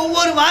உள்ள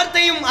ஒவ்வொரு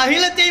வார்த்தையும்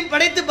அகிலத்தையும்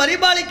படைத்து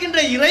பரிபாலிக்கின்ற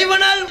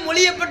இறைவனால்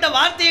மொழியப்பட்ட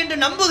வார்த்தை என்று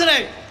நம்புகிற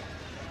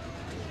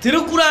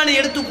திருக்குர்ஆனை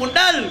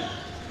எடுத்துக்கொண்டால்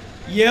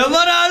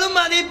எவராலும்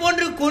அதை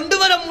போன்று கொண்டு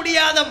வர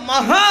முடியாத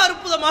மகா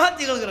அற்புதமாக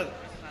திகழ்கிறது.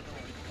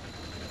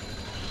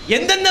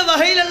 எந்தெந்த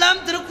வகையிலெல்லாம்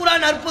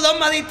திருக்குர்ஆன்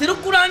அற்புதம், அதை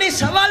திருக்குர்ஆனை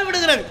சவால்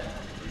விடுகிறது.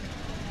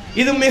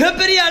 இது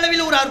மிகப்பெரிய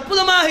அளவில் ஒரு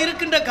அற்புதமாக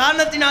இருக்கின்ற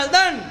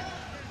காரணத்தினால்தான்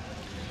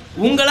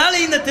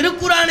உங்களால் இந்த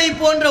திருக்குர்ஆனை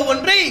போன்ற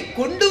ஒன்றை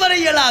கொண்டு வர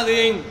இயலாது.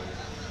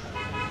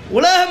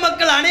 உலக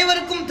மக்கள்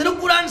அனைவருக்கும்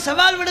திருக்குர்ஆன்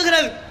சவால்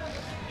விடுகிறது.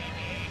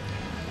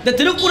 இந்த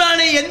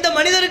திருக்குர்ஆனை எந்த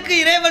மனிதருக்கு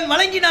இறைவன்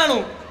வழங்கினானோ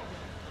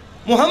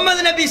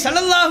முஹம்மது நபி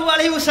ஸல்லல்லாஹு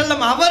அலைஹி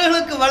வஸல்லம்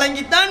அவர்களுக்கு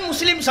வழங்கித்தான்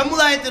முஸ்லிம்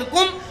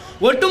சமுதாயத்திற்கும்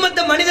ஒட்டுமொத்த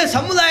மனித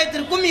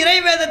சமுதாயத்திற்கும்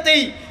இறைவேதத்தை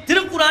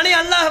திருக்குர்ஆனை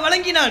அல்லாஹ்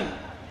வழங்கினான்.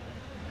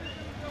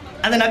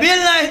 அந்த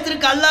நபிகள்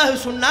நாயகத்திற்கு அல்லாஹ்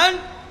சொன்னான்,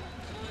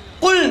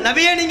 குல்,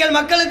 நபியே நீங்கள்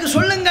மக்களுக்கு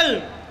சொல்லுங்கள்,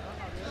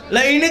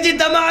 லஇனஜி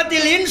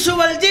தமாத்தில் இன்சு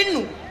வல்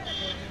ஜின்னு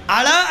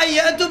அலா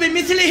ஐயது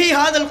பிமிஸ்லிஹி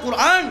ஹாதல்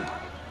குர்ஆன்.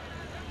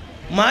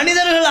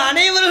 மனிதர்கள்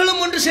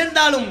அனைவர்களும் ஒன்று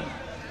சேர்ந்தாலும்,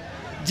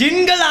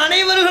 ஜின்கள்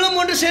அனைவர்களும்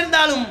ஒன்று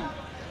சேர்ந்தாலும்,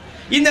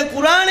 இந்த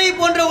குர்ஆனை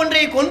போன்ற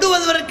ஒன்றை கொண்டு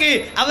வருவதற்கு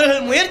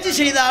அவர்கள் முயற்சி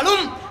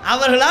செய்தாலும்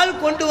அவர்களால்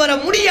கொண்டு வர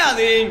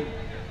முடியாது.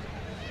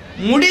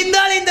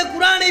 முடிந்தால் இந்த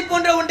குர்ஆனை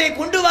போன்ற ஒன்றை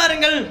கொண்டு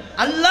வாருங்கள்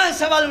அல்லாஹ்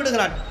சவால்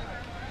விடுகிறான்.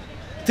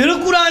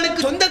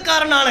 திருக்குர்ஆனுக்கு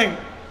சொந்தக்காரனான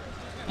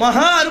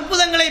மகா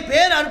அற்புதங்களை,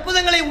 பேர்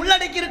அற்புதங்களை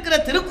உள்ளடக்கி இருக்கிற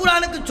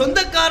திருக்குர்ஆனுக்கு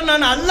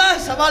சொந்தக்காரனான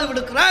அல்லாஹ் சவால்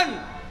விடுக்கிறான்.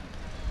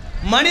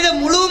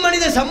 முழு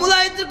மனித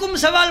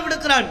சமுதாயத்திற்கும் சவால்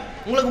விடுக்கிறான்.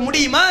 உங்களுக்கு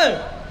முடியுமா?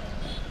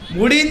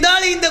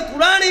 முடிந்தால் இந்த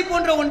குர்ஆனை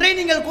போன்ற ஒன்றை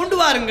நீங்கள் கொண்டு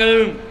வாருங்கள்.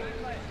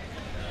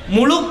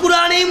 முழு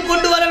குர்ஆனையும்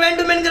கொண்டு வர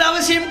வேண்டும் என்கிற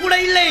அவசியம் கூட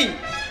இல்லை.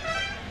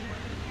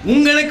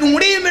 உங்களுக்கு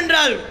முடியும்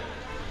என்றால்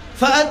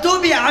ஃபஅது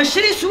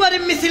பிஅஷ்ரி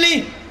சுவரின் மிஸ்லி,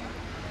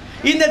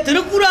 இந்த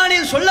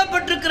திருக்குர்ஆனில்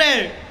சொல்லப்பட்டிருக்கிற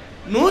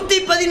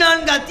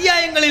 114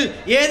 அத்தியாயங்களில்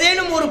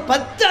ஏதேனும் ஒரு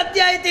 10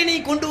 அத்தியாயத்தை நீ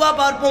கொண்டு வா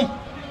பார்ப்போம்.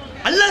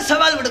 அல்லாஹ்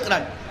சவால்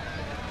விடுக்கிறான்.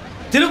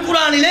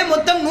 திருக்குர்ஆனிலே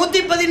மொத்தம்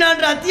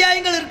 114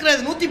 அத்தியாயங்கள்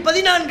இருக்கிறது.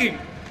 114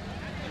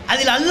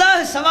 அதில்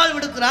அல்லாஹ் சவால்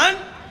விடுக்கிறான்,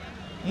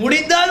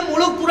 முடிந்தால்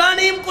முழு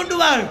குர்ஆனையும் கொண்டு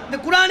வா இந்த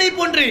குர்ஆனை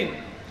போன்று.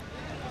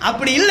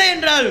 அப்படி இல்லை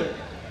என்றால்,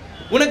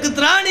 உனக்கு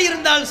திராணி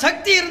இருந்தால்,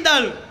 சக்தி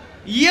இருந்தால்,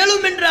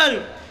 இயலும் என்றால்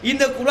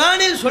இந்த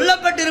குர்ஆனில்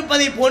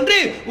சொல்லப்பட்டிருப்பதை போன்று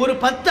ஒரு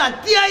 10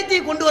 அத்தியாயத்தை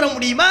கொண்டு வர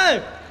முடியுமா?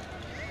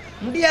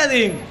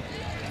 முடியாது.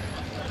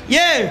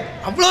 ஏன்?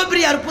 அவ்வளோ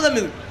பெரிய அற்புதம்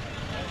இது.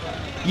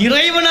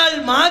 இறைவனால்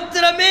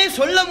மாத்திரமே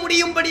சொல்ல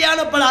முடியும்படியான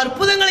பல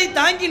அற்புதங்களை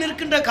தாங்கி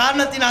நிற்கின்ற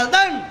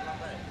காரணத்தினால்தான்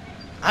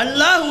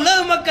அல்லாஹ் உலக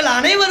மக்கள்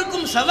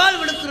அனைவருக்கும் சவால்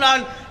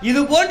விடுக்கிறான்.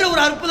 இது போன்ற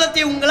ஒரு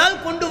அற்புதத்தை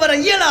உங்களால் கொண்டு வர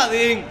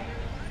இயலாது.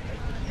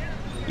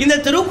 இந்த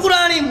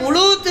திருக்குரானை,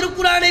 முழு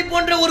திருக்குரானை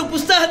போன்ற ஒரு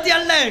புஸ்தகத்தை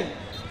அல்ல,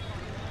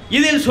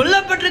 இதில்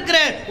சொல்லப்பட்டிருக்கிற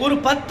ஒரு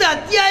 10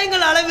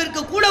 அத்தியாயங்கள்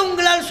அளவிற்கு கூட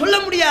உங்களால் சொல்ல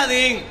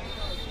முடியாது.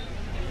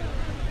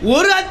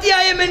 ஒரு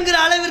அத்தியாயம் என்கிற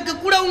அளவிற்கு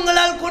கூட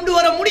உங்களால் கொண்டு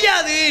வர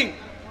முடியாது.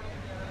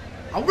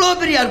 அவ்வளோ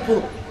பெரிய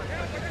அற்புதம்.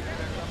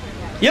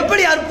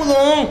 எப்படி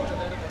அற்புதம்?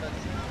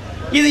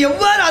 இது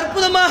எவ்வாறு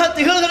அற்புதமாக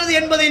திகழ்கிறது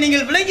என்பதை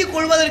நீங்கள் விளங்கிக்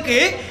கொள்வதற்கு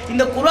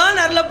இந்த குர்ஆன்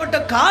அருளப்பட்ட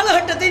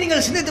காலகட்டத்தை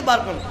நீங்கள் சிந்தித்து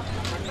பார்க்கணும்.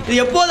 இது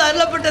எப்போது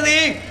அருளப்பட்டது?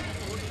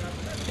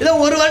 இதோ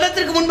ஒரு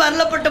வருடத்திற்கு முன்பு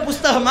அருளப்பட்ட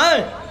புஸ்தகமா?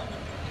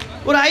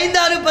 ஒரு 5,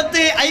 6,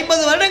 10,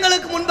 50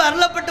 வருடங்களுக்கு முன்பு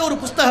அருளப்பட்ட ஒரு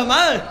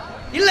புஸ்தகமா?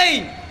 இல்லை.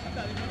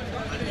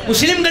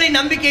 முஸ்லிம்களின்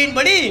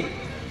நம்பிக்கையின்படி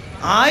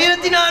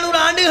 1400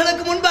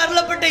 ஆண்டுகளுக்கு முன்பு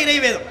அருளப்பட்ட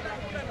இறைவேதம்.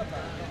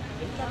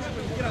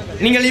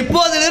 நீங்கள்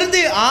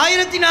இப்போதிலிருந்து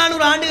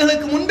 1400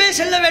 ஆண்டுகளுக்கு முன்பே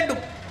செல்ல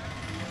வேண்டும்.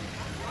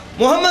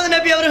 முகமது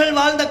நபி அவர்கள்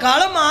வாழ்ந்த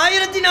காலம்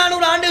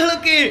 1400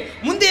 ஆண்டுகளுக்கு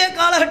முந்தைய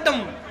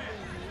காலகட்டம்.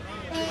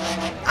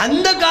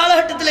 அந்த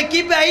காலகட்டத்தில்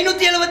கிபி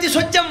 570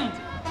 சொச்சம்.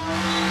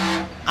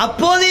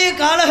 அப்போதைய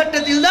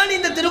காலகட்டத்தில் தான்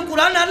இந்த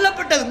திருக்குர்ஆன்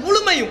அருளப்பட்டது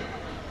முழுமையும்.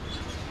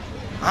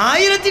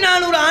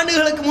 1400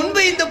 ஆண்டுகளுக்கு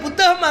முன்பு இந்த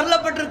புத்தகம்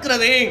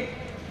அருளப்பட்டிருக்கிறது.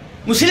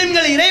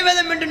 முஸ்லிம்கள்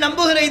இறைவேதம் என்று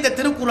நம்புகிற இந்த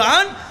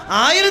திருக்குர்ஆன்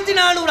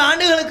 1400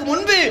 ஆண்டுகளுக்கு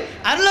முன்பு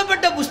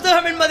அருளப்பட்ட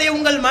புஸ்தகம் என்பதை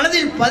உங்கள்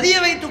மனதில் பதிய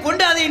வைத்துக்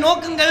கொண்டு அதை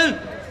நோக்குங்கள்.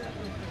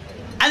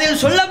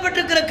 அதில்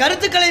சொல்லப்பட்டிருக்கிற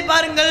கருத்துக்களை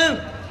பாருங்கள்,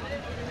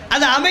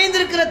 அது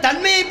அமைந்திருக்கிற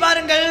தன்மையை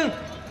பாருங்கள்.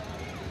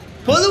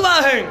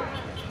 பொதுவாக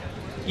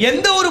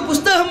எந்த ஒரு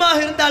புஸ்தகமாக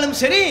இருந்தாலும்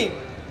சரி,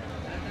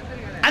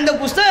 அந்த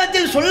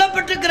புஸ்தகத்தில்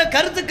சொல்லப்பட்டிருக்கிற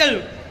கருத்துக்கள்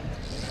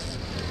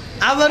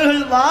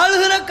அவர்கள்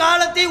வாழ்கிற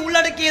காலத்தை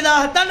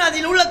உள்ளடக்கியதாகத்தான்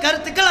அதில் உள்ள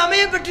கருத்துக்கள்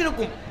அமைய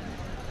பெற்றிருக்கும்.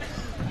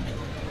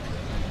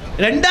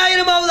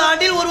 2000வது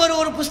ஆண்டில் ஒருவர்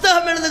ஒரு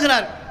புஸ்தகம்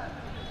எழுதுகிறார்.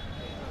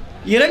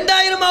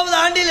 2000வது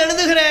ஆண்டில்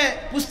எழுதுகிற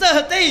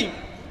புஸ்தகத்தை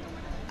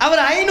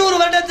அவர் 500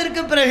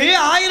 வருடத்திற்கு பிறகு,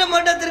 1000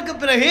 வருடத்திற்கு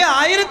பிறகு,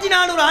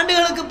 1400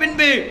 ஆண்டுகளுக்கு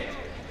பின்பு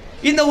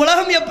இந்த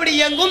உலகம் எப்படி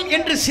இயங்கும்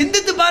என்று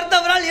சிந்தித்து பார்த்து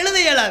அவரால் எழுத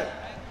இயலாது.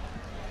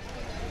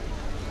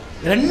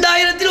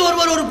 2000ல்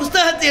ஒருவர் ஒரு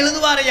புஸ்தகத்தை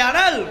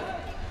எழுதுவாரையானால்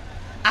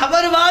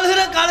அவர்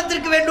வாழ்கிற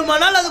காலத்திற்கு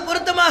வேண்டுமானால் அது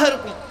பொருத்தமாக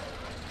இருக்கும்.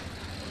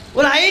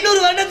 ஒரு 500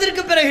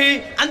 வருடத்திற்கு பிறகு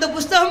அந்த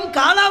புஸ்தகம்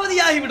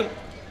காலாவதியாகிவிடும்.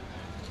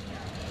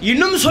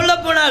 இன்னும் சொல்ல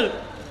போனால்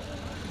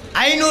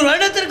 500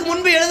 வருடத்திற்கு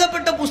முன்பு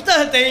எழுதப்பட்ட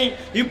புஸ்தகத்தை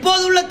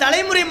இப்போதுள்ள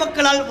தலைமுறை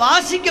மக்களால்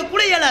வாசிக்க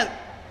கூட இயலாது.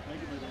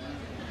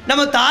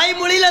 நம்ம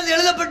தாய்மொழியில் அது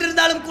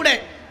எழுதப்பட்டிருந்தாலும் கூட,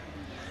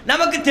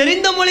 நமக்கு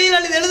தெரிந்த மொழியில்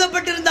அது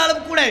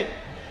எழுதப்பட்டிருந்தாலும் கூட,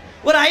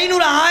 ஒரு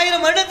 500,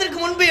 1000 வருடத்திற்கு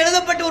முன்பு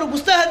எழுதப்பட்ட ஒரு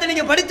புஸ்தகத்தை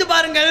நீங்கள் படித்து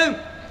பாருங்கள்.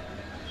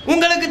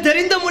 உங்களுக்கு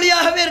தெரிந்த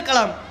மொழியாகவே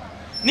இருக்கலாம்,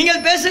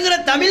 நீங்கள் பேசுகிற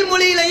தமிழ்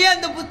மொழியிலேயே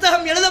அந்த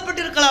புத்தகம்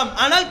எழுதப்பட்டிருக்கலாம்.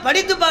 ஆனால்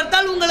படித்து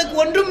பார்த்தால் உங்களுக்கு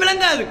ஒன்றும்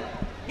விளங்காது.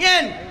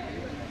 ஏன்?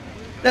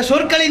 இந்த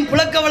சொற்களின்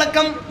புழக்க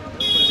வழக்கம்,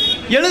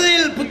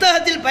 எழுதியில்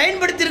புத்தகத்தில்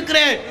பயன்படுத்தியிருக்கிற,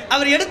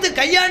 அவர் எடுத்து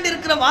கையாண்டு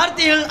இருக்கிற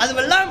வார்த்தைகள்,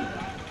 அதுவெல்லாம்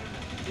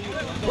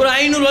ஒரு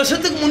 500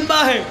 வருஷத்துக்கு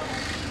முன்பாக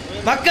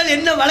மக்கள்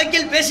என்ன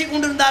வழக்கில் பேசிக்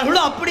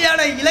கொண்டிருந்தார்களோ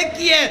அப்படியான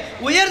இலக்கிய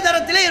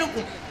உயர்தரத்திலே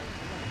இருக்கும்.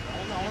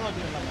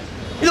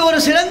 இது ஒரு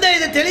சிறந்த,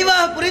 இதை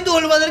தெளிவாக புரிந்து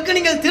கொள்வதற்கு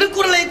நீங்கள்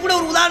திருக்குறளை கூட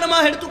ஒரு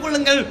உதாரணமாக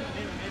எடுத்துக்கொள்ளுங்கள்.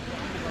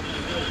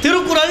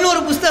 திருக்குறள்னு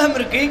ஒரு புஸ்தகம்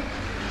இருக்கு,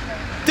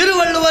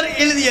 திருவள்ளுவர்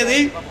எழுதியது.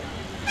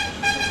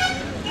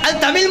 அது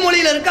தமிழ்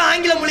மொழியில் இருக்கா,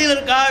 ஆங்கில மொழியில்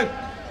இருக்கா?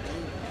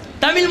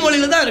 தமிழ்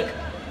மொழியில் தான் இருக்கு.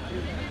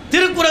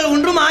 திருக்குறள்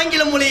ஒன்றும்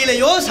ஆங்கில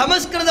மொழியிலேயோ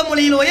சமஸ்கிருத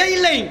மொழியிலேயோ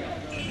இல்லை.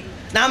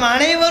 நாம்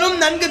அனைவரும்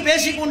நன்கு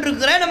பேசிக்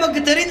கொண்டிருக்கிற நமக்கு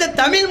தெரிந்த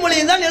தமிழ்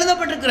மொழியில் தான்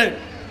எழுதப்பட்டிருக்கிறது.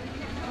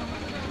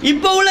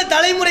 இப்போ உள்ள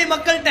தலைமுறை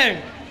மக்கள்கிட்ட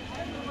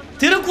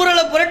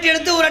திருக்குறளை புரட்டி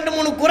எடுத்து ஒரு 2,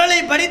 3 குறளை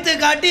படித்து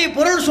காட்டி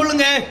பொருள்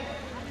சொல்லுங்க,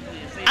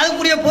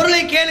 அதுக்குரிய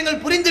பொருளை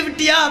கேளுங்கள், புரிந்து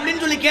விட்டியா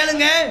அப்படின்னு சொல்லி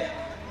கேளுங்க,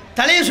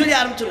 தலையை சொல்லி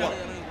ஆரம்பிச்சிருவோம்.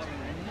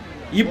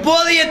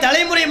 இப்போதைய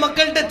தலைமுறை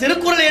மக்கள்கிட்ட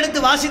திருக்குறளை எடுத்து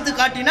வாசித்து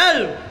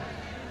காட்டினால்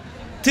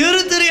திரு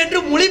திரு என்று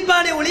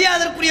முழிப்பானை ஒளிய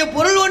அதற்குரிய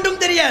பொருள்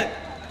ஒன்றும் தெரியாது.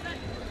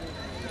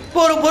 இப்போ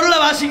ஒரு பொருளை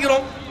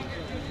வாசிக்கிறோம்,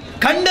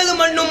 கண்டது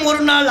மண்ணும்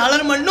ஒரு நாள்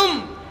அலர் மண்ணும்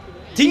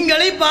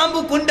திங்களை பாம்பு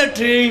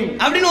கொண்டற்று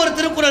அப்படின்னு ஒரு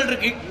திருக்குறள்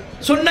இருக்கு.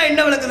 சொன்னா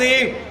என்ன விளங்குது?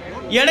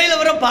 இடையில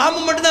வர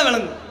பாம்பு மட்டும் தான்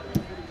விளங்கும்.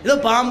 ஏதோ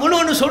பாம்புன்னு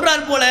ஒன்று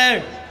சொல்றாரு போல.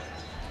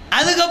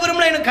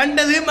 அதுக்கப்புறமா எனக்கு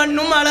கண்டது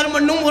மண்ணும் அலர்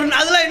மண்ணும் ஒரு,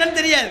 அதெல்லாம் என்னன்னு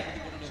தெரியாது.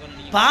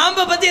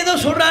 பாம்பை பத்தி ஏதோ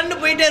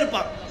சொல்றான்னு போயிட்டே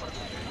இருப்பான்.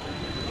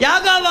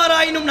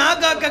 யாகாவாராயினும்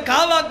நாகாக்க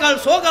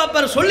காவாக்கால்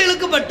சோகாப்பர் சொல்லி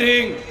இழுக்கப்பட்டு,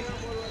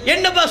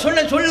 என்னப்பா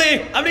சொன்ன சொல்லு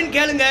அப்படின்னு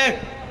கேளுங்க.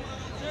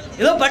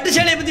 ஏதோ பட்டு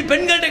சேலையை பற்றி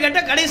பெண்கள்கிட்ட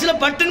கேட்டால்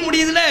கடைசியில் பட்டுன்னு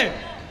முடியுதுல,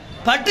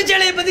 பட்டு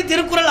சேலையை பற்றி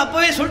திருக்குறள்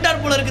அப்போவே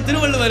சொல்லிட்டார் போல இருக்கு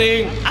திருவள்ளுவர்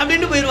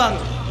அப்படின்ட்டு போயிடுவாங்க.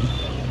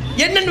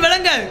 என்னன்னு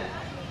விளங்க.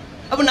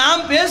 அப்போ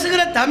நாம்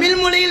பேசுகிற தமிழ்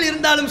மொழியில்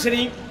இருந்தாலும்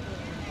சரி,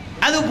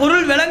 அது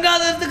பொருள்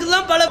விளங்காததுக்கு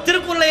தான் பல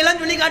திருக்குறளை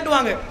எல்லாம் சொல்லி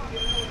காட்டுவாங்க.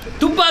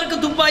 துப்பாருக்கு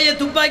துப்பாய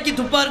துப்பாக்கி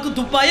துப்பாருக்கு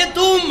துப்பாய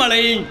தூவும்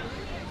மலை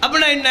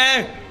அப்படின்னா என்ன?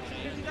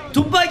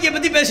 துப்பாக்கியை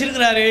பற்றி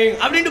பேசியிருக்கிறாரு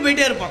அப்படின்ட்டு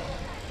போயிட்டே இருப்பான்.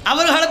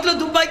 அவர்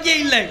காலத்தில் துப்பாக்கியே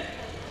இல்லை.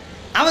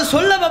 அவன்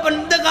சொல்ல பார்ப்பான்,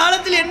 இந்த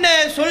காலத்தில் என்ன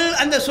சொல்,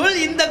 அந்த சொல்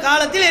இந்த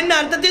காலத்தில் என்ன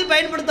அர்த்தத்தில்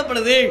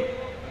பயன்படுத்தப்படுது.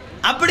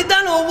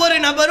 அப்படித்தான் ஒவ்வொரு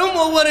நபரும்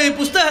ஒவ்வொரு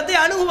புஸ்தகத்தை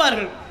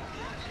அணுகுவார்கள்.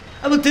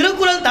 அப்போ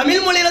திருக்குறள்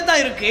தமிழ் மொழியில்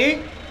தான் இருக்கு.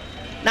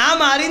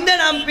 நாம் அறிந்த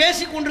நாம்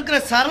பேசி கொண்டிருக்கிற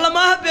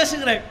சரளமாக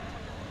பேசுகிறேன்,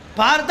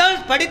 பார்த்தால்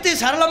படித்து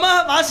சரளமாக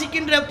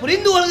வாசிக்கின்ற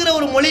புரிந்து கொள்கிற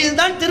ஒரு மொழியில்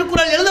தான்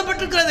திருக்குறள்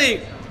எழுதப்பட்டிருக்கிறது.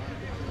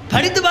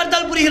 படித்து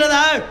பார்த்தால்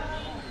புரிகிறதா?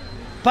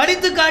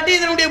 படித்து காட்டி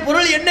இதனுடைய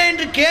பொருள் என்ன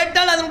என்று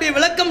கேட்டால் அதனுடைய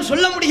விளக்கம்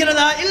சொல்ல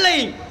முடிகிறதா? இல்லை.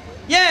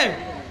 ஏன்?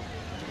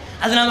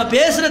 அது நாம்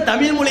பேசுகிற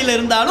தமிழ் மொழியில்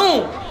இருந்தாலும்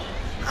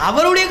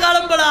அவருடைய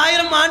காலம் பல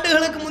ஆயிரம்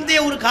ஆண்டுகளுக்கு முந்தைய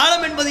ஒரு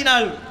காலம்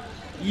என்பதனால்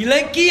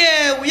இலக்கிய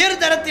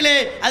உயர் தரத்திலே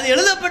அது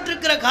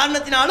எழுதப்பட்டிருக்கிற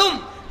காரணத்தினாலும்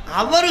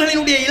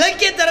அவர்களினுடைய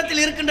இலக்கிய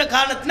தரத்தில் இருக்கின்ற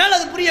காரணத்தினால்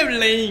அது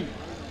புரியவில்லை.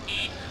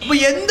 இப்போ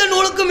எந்த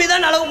நூலுக்கும்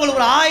இதான் அளவுகோல்.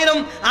 ஒரு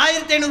 1000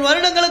 1500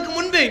 வருடங்களுக்கு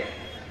முன்பு,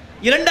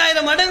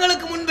 2000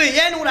 வருடங்களுக்கு முன்பு,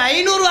 ஏன் ஒரு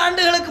 500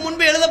 ஆண்டுகளுக்கு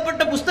முன்பு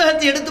எழுதப்பட்ட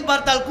புஸ்தகத்தை எடுத்து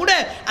பார்த்தால் கூட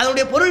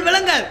அதனுடைய பொருள்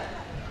விளங்காது.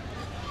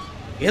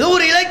 ஏதோ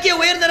ஒரு இலக்கிய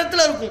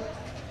உயர்தரத்தில் இருக்கும்,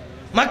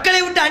 மக்களை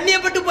விட்டு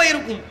அந்நியப்பட்டு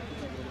போயிருக்கும்.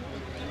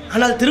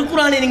 ஆனால்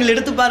திருக்குறானை நீங்கள்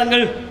எடுத்து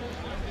பாருங்கள்.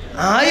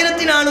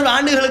 1400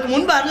 ஆண்டுகளுக்கு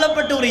முன்பு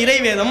அருளப்பட்ட ஒரு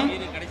இறைவேதம்,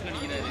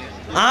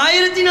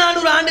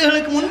 1400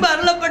 ஆண்டுகளுக்கு முன்பு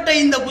அருளப்பட்ட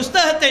இந்த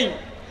புஸ்தகத்தை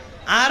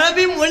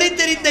அரபி மொழி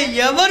தெரிந்த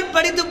எவர்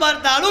படித்து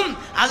பார்த்தாலும்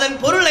அதன்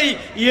பொருளை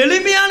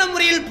எளிமையான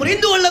முறையில்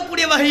புரிந்து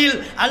கொள்ளக்கூடிய வகையில்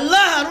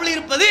அல்லாஹ் அருள்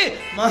இருப்பது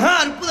மகா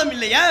அற்புதம்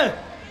இல்லையா?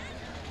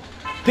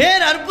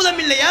 பேர்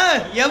அற்புதம் இல்லையா?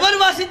 எவர்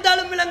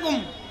வாசித்தாலும்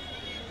விளங்கும்.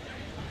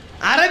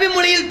 அரபி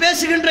மொழியில்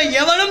பேசுகின்ற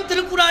எவனும்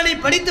திருக்குறானை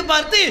படித்து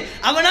பார்த்து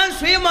அவனால்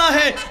சுயமாக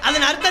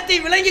அதன் அர்த்தத்தை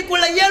விளங்கிக்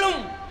கொள்ள இயலும்.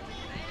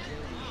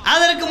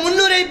 அதற்கு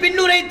முன்னுரை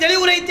பின்னுரை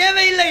தெளிவுரை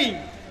தேவையில்லை.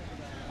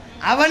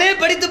 அவனே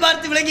படித்து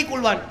பார்த்து விளங்கிக்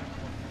கொள்வான்.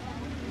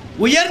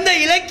 உயர்ந்த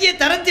இலக்கிய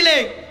தரத்திலே,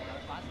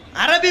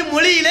 அரபி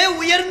மொழியிலே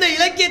உயர்ந்த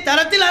இலக்கிய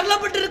தரத்தில்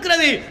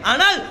அருளப்பட்டிருக்கிறது.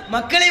 ஆனால்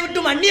மக்களை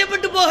விட்டும்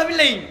அந்நியப்பட்டு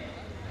போகவில்லை.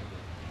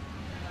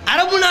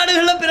 அரபு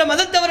நாடுகளில் பிற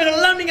மதத்தவர்கள்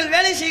எல்லாம் நீங்கள்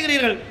வேலை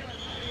செய்கிறீர்கள்.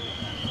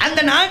 அந்த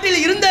நாட்டில்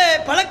இருந்த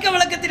பழக்க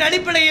வழக்கத்தின்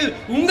அடிப்படையில்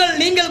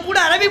நீங்கள் கூட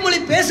அரபி மொழி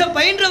பேச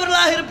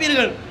பயின்றவர்களாக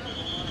இருப்பீர்கள்.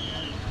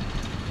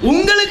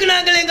 உங்களுக்கு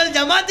நாங்கள் எங்கள்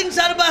ஜமாத்தின்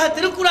சார்பாக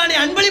திருக்குறானை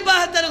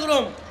அன்பளிப்பாக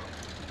தருகிறோம்.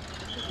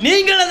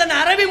 நீங்கள் அதன்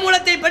அரபி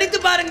மூலத்தை படித்து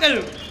பாருங்கள்.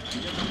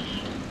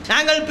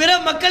 நாங்கள் பிற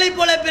மக்களைப்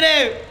போல, பிற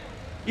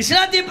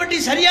இஸ்லாத்தை பற்றி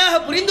சரியாக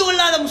புரிந்து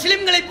கொள்ளாத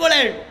முஸ்லிம்களைப் போல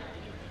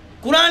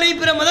குரானை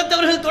பிற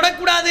மதத்தவர்கள்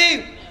தொடக்கூடாது,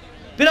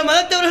 பிற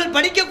மதத்தவர்கள்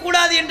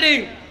படிக்கக்கூடாது என்று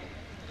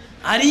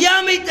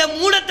அறியாமை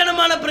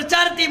மூடத்தனமான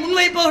பிரச்சாரத்தை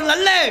முன்வைப்பவர்கள்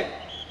அல்ல.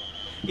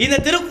 இந்த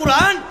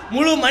திருக்குரான்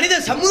முழு மனித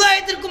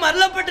சமுதாயத்திற்கும்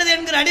அருளப்பட்டது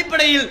என்கிற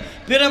அடிப்படையில்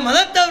பிற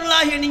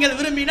மதத்தவர்களாகிய நீங்கள்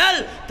விரும்பினால்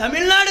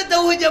தமிழ்நாடு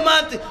தௌஹீத்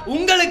ஜமாத்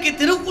உங்களுக்கு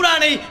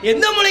திருக்குரானை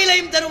எந்த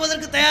மொழியிலையும்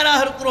தருவதற்கு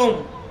தயாராக இருக்கிறோம்.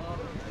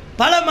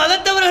 பல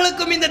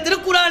மதத்தவர்களுக்கும் இந்த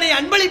திருக்குரானை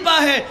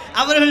அன்பளிப்பாக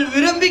அவர்கள்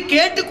விரும்பி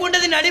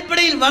கேட்டுக்கொண்டதின்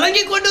அடிப்படையில்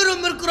வழங்கி கொண்டு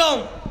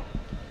இருக்கிறோம்.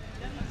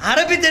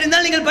 அரபி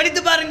தெரிந்தால் நீங்கள்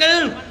படித்து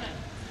பாருங்கள்.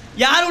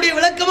 யாருடைய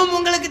விளக்கமும்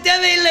உங்களுக்கு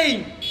தேவையில்லை.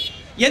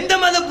 எந்த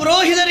மத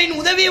புரோகிதரின்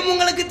உதவியும்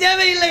உங்களுக்கு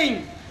தேவையில்லை.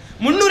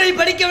 முன்னுரை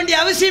படிக்க வேண்டிய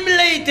அவசியம்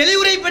இல்லை,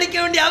 தெளிவுரை படிக்க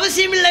வேண்டிய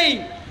அவசியம் இல்லை.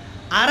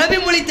 அரபி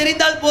மொழி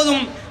தெரிந்தால்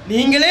போதும்.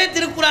 நீங்களே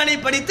திருக்குரானை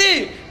படித்து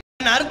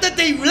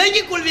அர்த்தத்தை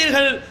விளங்கிக்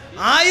கொள்வீர்கள்.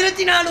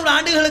 1400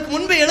 ஆண்டுகளுக்கு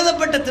முன்பு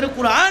எழுதப்பட்ட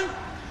திருக்குரான்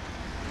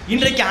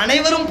இன்றைக்கு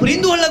அனைவரும்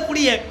புரிந்து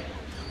கொள்ளக்கூடிய,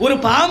 ஒரு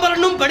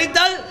பாமரனும்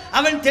படித்தால்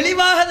அவன்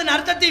தெளிவாக அதன்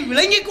அர்த்தத்தை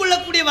விளங்கிக்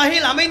கொள்ளக்கூடிய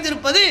வகையில்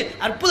அமைந்திருப்பது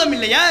அற்புதம்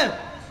இல்லையா?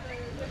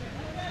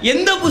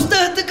 எந்த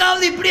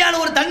புஸ்தகத்துக்காவது இப்படியான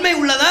ஒரு தன்மை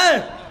உள்ளதா?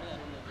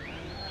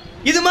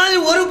 இது மாதிரி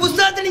ஒரு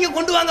புஸ்தகத்தை நீங்க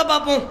கொண்டு வாங்க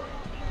பார்ப்போம்.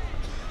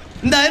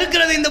 இந்த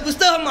இருக்கிறது, இந்த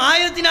புஸ்தகம்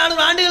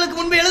 1400 ஆண்டுகளுக்கு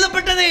முன்பு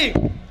எழுதப்பட்டது.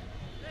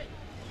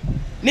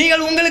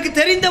 நீங்கள் உங்களுக்கு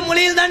தெரிந்த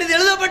மொழியில் தான் இது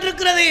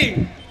எழுதப்பட்டிருக்கிறது.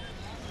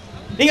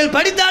 நீங்கள்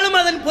படித்தாலும்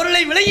அதன்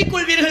பொருளை விளங்கிக்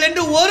கொள்வீர்கள்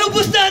என்று ஒரு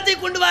புஸ்தகத்தை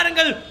கொண்டு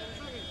வாருங்கள்.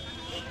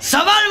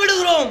 சவால்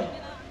விடுகிறோம்.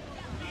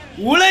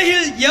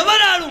 உலகில்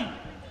எவராலும்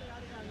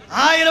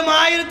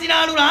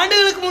 1400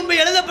 ஆண்டுகளுக்கு முன்பு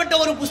எழுதப்பட்ட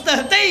ஒரு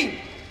புஸ்தகத்தை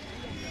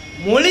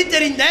மொழி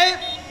தெரிந்த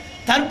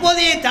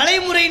தற்போதைய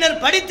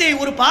தலைமுறையினர் படித்து,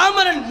 ஒரு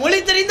பாமரன், மொழி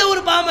தெரிந்த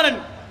ஒரு பாமரன்,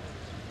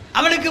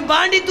 அவனுக்கு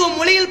பாண்டித்துவம்,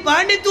 மொழியில்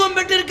பாண்டித்துவம்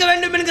பெற்றிருக்க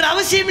வேண்டும் என்கிற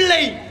அவசியம்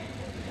இல்லை.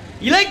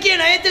 இலக்கிய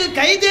நயத்தில்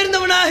கை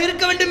தேர்ந்தவனாக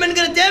இருக்க வேண்டும்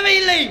என்கிற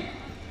தேவையில்லை.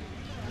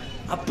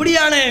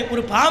 அப்படியான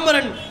ஒரு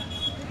பாமரன்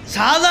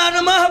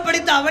சாதாரணமாக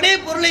படித்த அவனே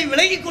பொருளை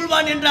விளங்கிக்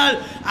கொள்வான் என்றால்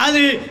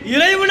அது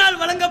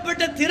இறைவனால்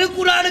வழங்கப்பட்ட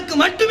திருக்குரானுக்கு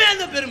மட்டுமே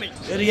அந்த பெருமை.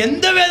 வேறு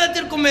எந்த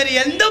வேதத்திற்கும் வேறு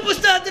எந்த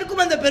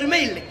புஸ்தகத்திற்கும் அந்த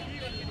பெருமை இல்லை.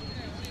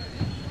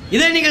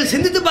 இதை நீங்கள்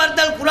சிந்தித்து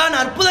பார்த்தால் குரான்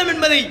அற்புதம்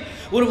என்பதை,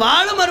 ஒரு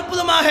வாழும்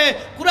அற்புதமாக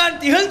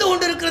குரான் திகழ்ந்து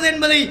கொண்டிருக்கிறது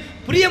என்பதை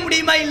புரிய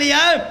முடியுமா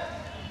இல்லையா?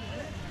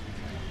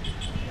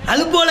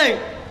 அதுபோல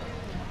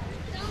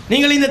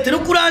நீங்கள் இந்த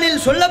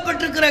திருக்குரானில்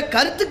சொல்லப்பட்டிருக்கிற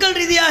கருத்துக்கள்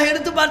ரீதியாக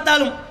எடுத்து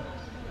பார்த்தாலும்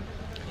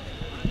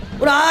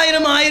ஒரு 1000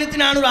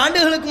 1400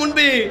 ஆண்டுகளுக்கு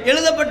முன்பு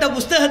எழுதப்பட்ட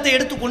புஸ்தகத்தை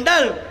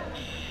எடுத்துக்கொண்டால்,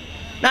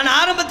 நான்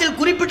ஆரம்பத்தில்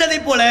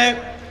குறிப்பிட்டதைப் போல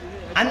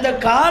அந்த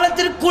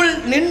காலத்திற்குள்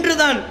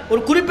நின்றுதான்,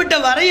 ஒரு குறிப்பிட்ட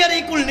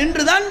வரையறைக்குள்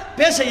நின்றுதான்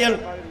பேச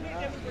இயலும்.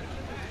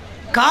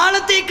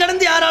 காலத்தை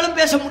கடந்து யாராலும்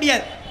பேச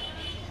முடியாது.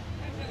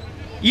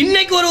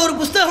 இன்னைக்கு ஒரு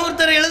புஸ்தகம்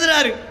ஒருத்தர்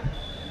எழுதுறாரு,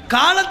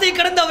 காலத்தை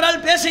கடந்து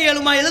அவரால் பேச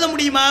இயலுமா, எழுத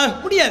முடியுமா?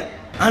 முடியாது.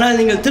 ஆனால்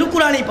நீங்கள்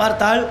திருக்குர்ஆனை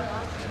பார்த்தால்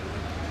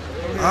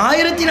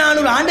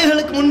 1400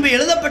 ஆண்டுகளுக்கு முன்பு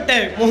எழுதப்பட்ட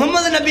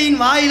முகமது நபியின்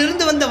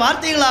வாயிலிருந்து வந்த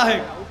வார்த்தைகளாக,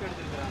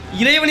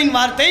 இறைவனின்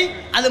வார்த்தை,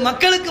 அது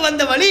மக்களுக்கு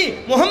வந்த வழி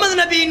முகமது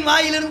நபியின்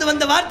வாயிலிருந்து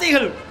வந்த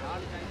வார்த்தைகள்.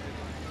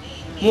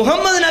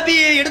 முகமது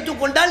நபியை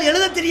எடுத்துக்கொண்டால்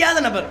எழுத தெரியாத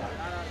நபர்,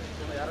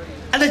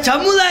 அந்த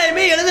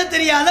சமுதாயமே எழுத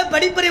தெரியாத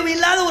படிப்பறிவு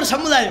இல்லாத ஒரு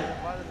சமுதாயம்.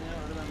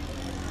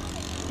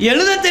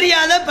 எழுத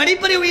தெரியாத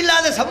படிப்பறிவு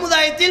இல்லாத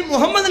சமுதாயத்தில்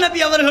முகமது நபி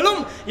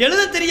அவர்களும்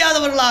எழுத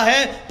தெரியாதவர்களாக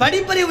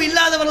படிப்பறிவு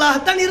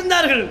இல்லாதவர்களாகத்தான்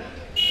இருந்தார்கள்.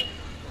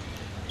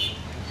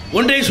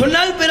 ஒன்றை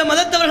சொன்னால் பிற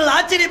மதத்தவர்கள்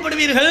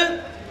ஆச்சரியப்படுவீர்கள்.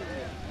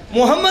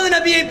 முகமது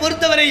நபியை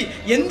பொறுத்தவரை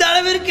எந்த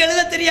அளவிற்கு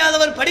எழுத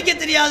தெரியாதவர், படிக்க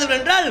தெரியாதவர்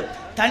என்றால்,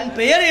 தன்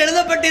பெயர்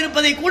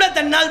எழுதப்பட்டிருப்பதை கூட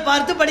தன்னால்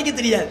பார்த்து படிக்க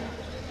தெரியாது.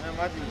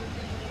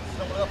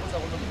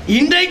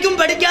 இன்றைக்கும்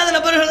படிக்காத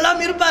நபர்கள்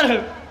எல்லாம்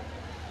இருப்பார்கள்.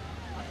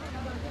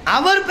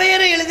 அவர்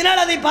பெயரை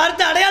எழுதினால் அதை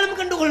பார்த்து அடையாளம்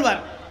கண்டு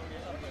கொள்வார்.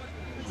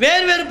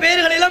 வேறு வேறு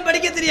பெயர்களை எல்லாம்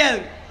படிக்க தெரியாது.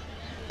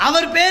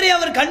 அவர் பெயரை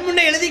அவர்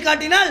கண்முன்னே எழுதி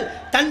காட்டினால்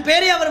தன்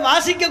பெயரை அவர்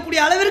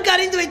வாசிக்கக்கூடிய அளவிற்கு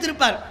அறிந்து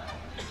வைத்திருப்பார்.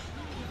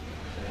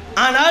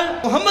 ஆனால்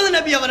முகமது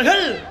நபி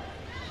அவர்கள்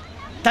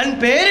தன்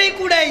பெயரை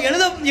கூட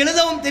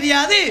எழுதவும்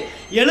தெரியாது,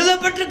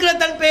 எழுதப்பட்டிருக்கிற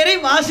தன் பெயரை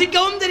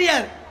வாசிக்கவும்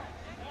தெரியாது.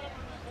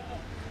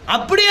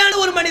 அப்படியான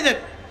ஒரு மனிதர்.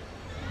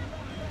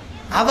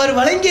 அவர்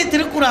வழங்கிய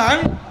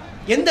திருக்குர்ஆன்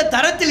எந்த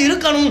தரத்தில்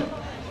இருக்கணும்?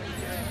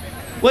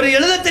 ஒரு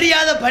எழுத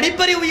தெரியாத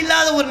படிப்பறிவு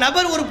இல்லாத ஒரு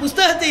நபர் ஒரு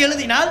புஸ்தகத்தை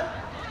எழுதினால்,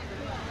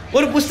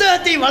 ஒரு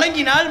புஸ்தகத்தை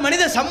வழங்கினால்,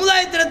 மனித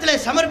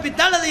சமுதாயத்திடத்தில்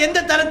சமர்ப்பித்தால் அது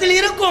எந்த தரத்தில்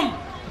இருக்கும்?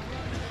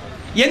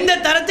 எந்த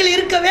தரத்தில்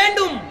இருக்க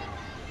வேண்டும்?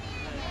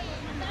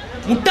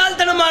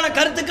 முட்டாள்தனமான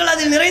கருத்துக்கள்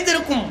அதில்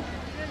நிறைந்திருக்கும்.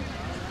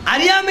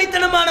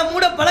 அறியாமைத்தனமான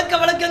மூட பழக்க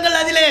வழக்கங்கள்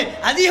அதிலே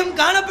அதிகம்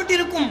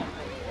காணப்பட்டிருக்கும்.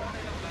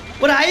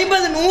 ஒரு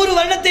 50-100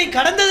 வருடத்தை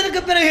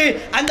கடந்ததற்கு பிறகு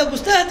அந்த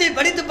புஸ்தகத்தை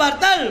படித்து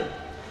பார்த்தால்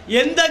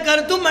எந்த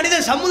கருத்தும் மனித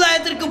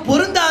சமுதாயத்திற்கு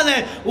பொருந்தாத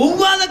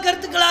ஒவ்வாத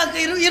கருத்துக்களாக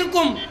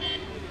இருக்கும்.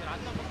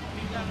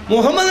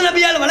 முகமது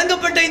நபியால்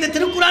வழங்கப்பட்ட இந்த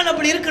திருக்குர்ஆன்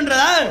அப்படி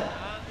இருக்கின்றதா?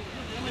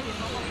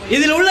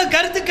 இதில் உள்ள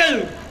கருத்துக்கள்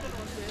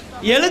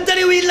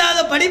எழுத்தறிவு இல்லாத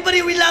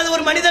படிப்பறிவு இல்லாத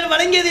ஒரு மனிதர்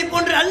வழங்கியதை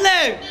போன்று அல்ல.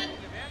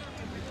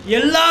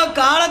 எல்லா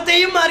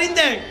காலத்தையும்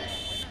அறிந்த,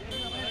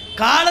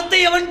 காலத்தை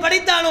அவன்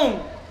படைத்தானோ,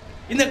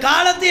 இந்த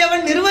காலத்தை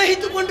அவன்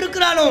நிர்வகித்துக்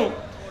கொண்டிருக்கிறானோ,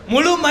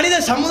 முழு மனித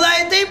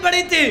சமுதாயத்தை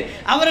படைத்து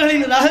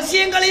அவர்களின்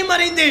ரகசியங்களையும்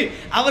அறிந்து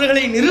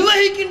அவர்களை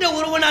நிர்வகிக்கின்ற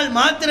ஒருவனால்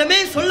மாத்திரமே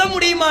சொல்ல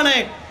முடியுமான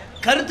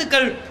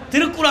கருத்துக்கள்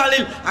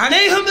திருக்குர்ஆனில்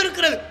அநேகம்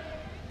இருக்கிறது.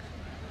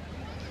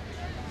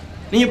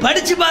 நீங்க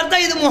படிச்சு பார்த்தா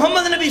இது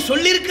முகமது நபி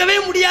சொல்லியிருக்கவே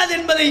முடியாது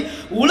என்பதை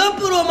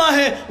உளப்பூர்வமாக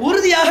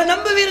உறுதியாக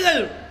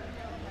நம்புவீர்கள்.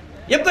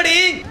 எப்படி?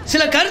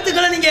 சில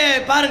கருத்துக்களை நீங்க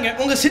பாருங்க,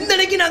 உங்க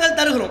சிந்தனைக்கு நாங்கள்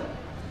தருகிறோம்.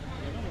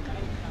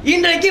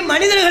 இன்றைக்கு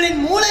மனிதர்களின்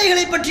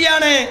மூளைகளை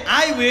பற்றியான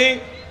ஆய்வு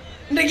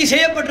இன்றைக்கு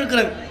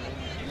செய்யப்பட்டிருக்கிறது.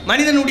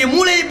 மனிதனுடைய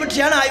மூளையை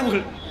பற்றியான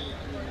ஆய்வுகள்.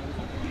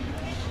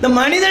 இந்த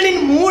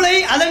மனிதனின் மூளை,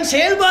 அதன்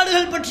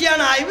செயல்பாடுகள்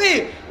பற்றியான ஆய்வு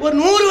ஒரு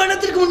 100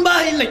 வருடத்திற்கு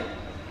முன்பாக இல்லை,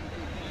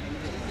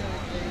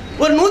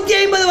 ஒரு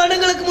 150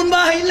 வருடங்களுக்கு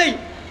முன்பாக இல்லை.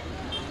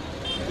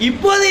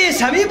 இப்போதைய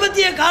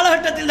சமீபத்திய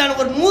காலகட்டத்தில் தான்,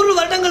 ஒரு 100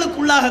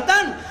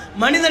 வருடங்களுக்குள்ளாகத்தான்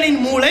மனிதனின்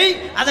மூளை,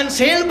 அதன்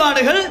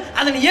செயல்பாடுகள்,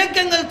 அதன்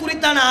இயக்கங்கள்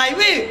குறித்தான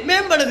ஆய்வு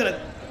மேம்படுகிறது.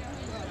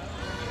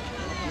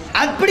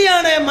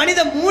 அப்படியான மனித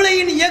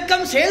மூளையின்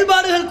இயக்கம்,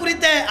 செயல்பாடுகள்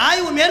குறித்த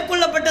ஆய்வு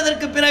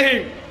மேற்கொள்ளப்பட்டதற்கு பிறகு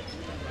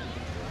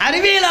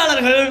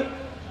அறிவியலாளர்கள்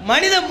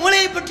மனித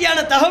மூளையை பற்றியான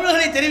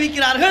தகவல்களை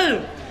தெரிவிக்கிறார்கள்.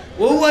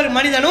 ஒவ்வொரு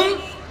மனிதனும்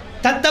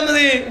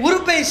தத்தமது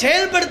உறுப்பை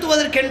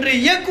செயல்படுத்துவதற்கென்று,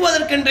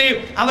 இயக்குவதற்கென்று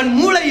அவன்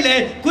மூளையிலே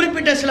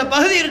குறிப்பிட்ட சில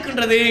பகுதி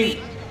இருக்கின்றது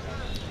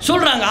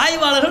சொல்றாங்க,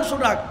 ஆய்வாளர்கள்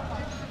சொல்றாங்க.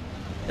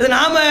 இது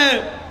நாம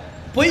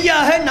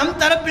பொய்யாக நம்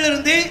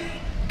தரப்பிலிருந்து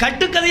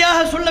கட்டுக்கதையாக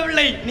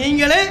சொல்லவில்லை.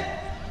 நீங்களே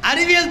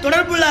அறிவியல்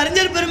தொடர்புள்ள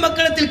அறிஞர்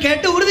பெருமக்களத்தில்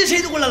கேட்டு உறுதி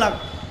செய்து கொள்ளலாம்.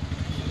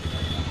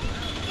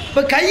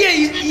 இப்போ கையை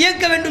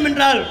இயக்க வேண்டும்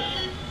என்றால்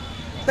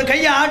இந்த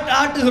கையை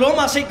ஆட்டுகிறோம்,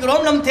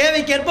 அசைக்கிறோம், நம்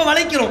தேவைக்கேற்ப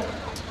வளைக்கிறோம்.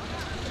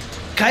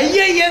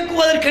 கையை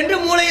இயக்குவதற்கென்று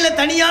மூளையில்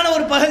தனியான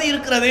ஒரு பகுதி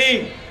இருக்கிறது.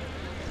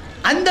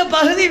 அந்த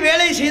பகுதி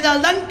வேலை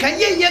செய்தால்தான்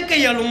கையை இயக்க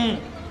இயலும்.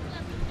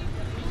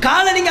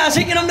 காலை நீங்கள்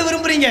அசைக்கணும்னு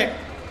விரும்புகிறீங்க,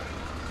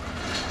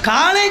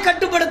 காலை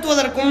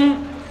கட்டுப்படுத்துவதற்கும்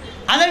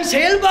அதன்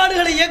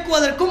செயல்பாடுகளை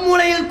இயக்குவதற்கும்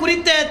மூளையில்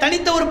குறித்த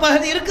தனித்த ஒரு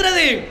பகுதி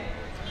இருக்கிறது.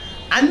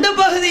 அந்த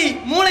பகுதி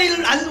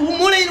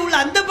மூளையில் உள்ள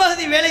அந்த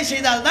பகுதி வேலை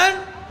செய்தால்தான்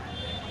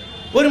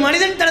ஒரு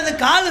மனிதன் தனது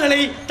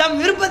கால்களை தம்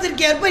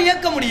விருப்பத்திற்கு ஏற்ப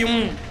இயக்க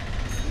முடியும்.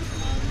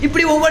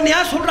 இப்படி ஒவ்வொன்றையா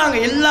சொல்றாங்க.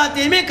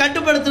 எல்லாத்தையுமே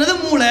கட்டுப்படுத்துறது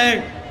மூளை.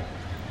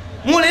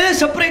 மூளையில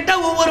செப்பரேட்டா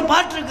ஒவ்வொரு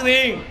பார்ட் இருக்குது.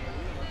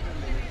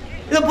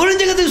 இதை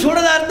புரிஞ்சுக்கிறதுக்கு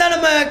சொல்றதா இருந்தால்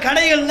நம்ம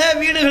கடைகளில்,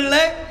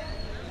 வீடுகளில்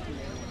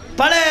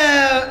பல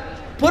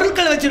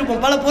பொருட்கள்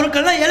வச்சிருப்போம். பல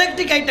பொருட்கள்னா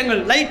எலக்ட்ரிக்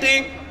ஐட்டங்கள், லைட்டு,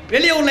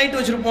 வெளியே ஒரு லைட்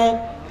வச்சிருப்போம்,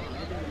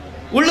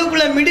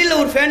 உள்ளுக்குள்ள மிடில்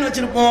ஒரு ஃபேன்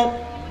வச்சிருப்போம்,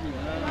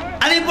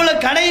 அதே போல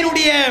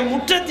கடையினுடைய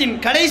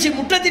கடைசி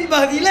முற்றத்தின்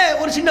பகுதியில்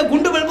ஒரு சின்ன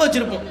குண்டு பல்பு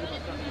வச்சிருப்போம்.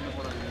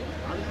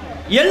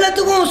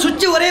 எல்லாத்துக்கும்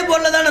சுவிட்ச் ஒரே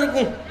போர்டில் தானே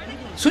இருக்கும்.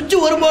 சுவிட்ச்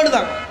ஒரு போர்டு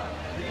தான்.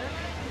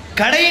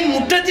 கடையின்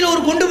முற்றத்தில்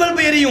ஒரு குண்டு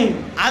பல்பு எரியும்,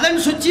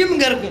 அதன் சுவிட்சும்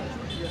இங்கே இருக்கும்.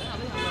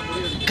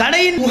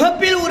 கடையின்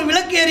முகப்பில் ஒரு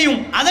விளக்கு எரியும்,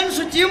 அதன்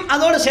சுவிட்சும்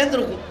அதோட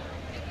சேர்ந்துருக்கும்.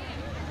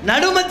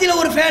 நடுமத்தியில்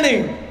ஒரு ஃபேனு,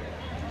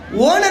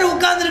 ஓனர்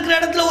உட்கார்ந்து இருக்கிற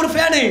இடத்துல ஒரு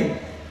ஃபேனு,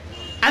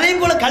 அதே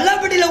போல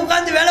கல்லாப்பட்டியில்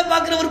உட்கார்ந்து வேலை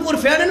பார்க்குறவருக்கு ஒரு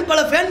ஃபேனு,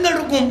 பல ஃபேன்கள்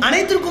இருக்கும்.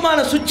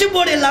 அனைத்திற்குமான சுவிட்ச்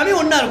போர்டு எல்லாமே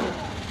ஒன்றா இருக்கும்.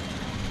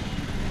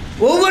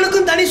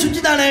 ஒவ்வொன்றுக்கும் தனி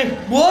சுவிட்ச் தானே.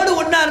 போர்டு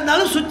ஒன்றா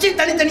இருந்தாலும் சுவிட்ச்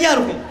தனித்தனியாக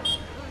இருக்கும்.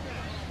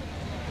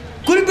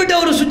 குறிப்பிட்ட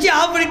ஒரு சுவிட்சை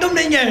ஆஃப் பண்ணிட்டோம்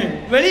நீங்கள்,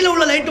 வெளியில்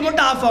உள்ள லைட்டு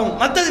மட்டும் ஆஃப் ஆகும்,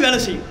 மற்றது வேலை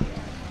செய்யும்.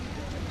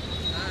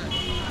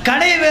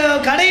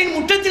 கடையின்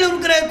முற்றத்தில்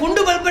இருக்கிற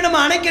குண்டு பல்பை நம்ம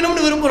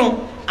அணைக்கணும்னு விரும்புகிறோம்.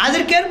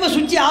 அதற்கேற்ப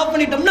சுவிட்சை ஆஃப்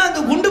பண்ணிட்டோம்னா அந்த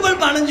குண்டு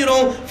பல்பு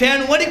அணைஞ்சிரும்.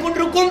 ஃபேன்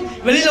ஓடிக்கொண்டிருக்கும்,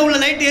 வெளியில் உள்ள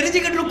லைட்டு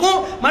எரிஞ்சிக்கிட்டு இருக்கும்,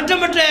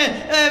 மற்ற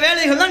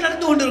வேலைகள் தான்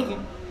நடந்து கொண்டு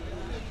இருக்கும்.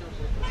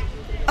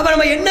 அப்போ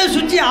நம்ம என்ன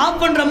சுவிட்சை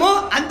ஆஃப் பண்ணுறோமோ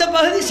அந்த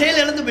பகுதி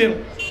செயல் இழந்து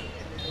போயிடும்.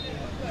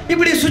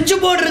 இப்படி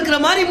சுவிட்ச் போர்டு இருக்கிற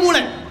மாதிரி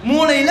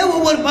மூளையில்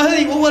ஒவ்வொரு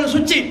பகுதி, ஒவ்வொரு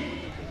சுவிட்சு.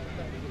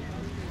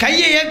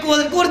 கையை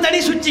இயக்குவதற்கு ஒரு தனி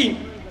சுவிட்சு,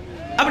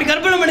 அப்படி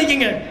கற்பனை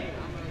பண்ணிக்கங்க.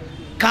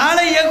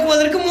 காலை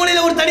இயக்குவதற்கு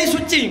மூளையில் ஒரு தனி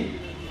சுவிட்சு.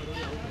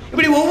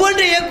 இப்படி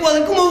ஒவ்வொன்றை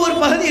இயக்குவதற்கும் ஒவ்வொரு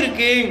பகுதி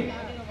இருக்கு.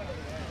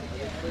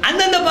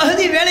 அந்தந்த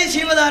பகுதி வேலை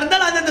செய்வதா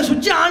இருந்தால் அந்தந்த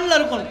சுவிட்ச் ஆன்ல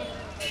இருக்கும்.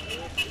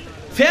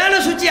 ஃபேனை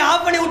சுவிட்சை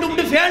ஆஃப் பண்ணி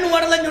விட்டு ஃபேன்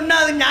ஓடலன்னு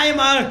சொன்னால் அது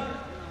நியாயமா?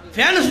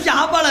 ஃபேனை சுவிட்ச்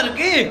ஆஃபால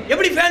இருக்கு,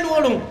 எப்படி ஃபேன்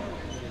ஓடும்?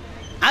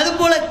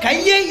 அதுபோல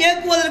கையை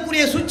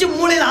இயக்குவதற்குரிய சுவிட்ச்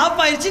மூளையில் ஆஃப்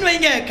ஆயிடுச்சுன்னு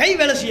வைங்க, கை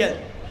வேலை செய்யாது.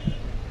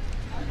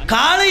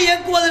 காலை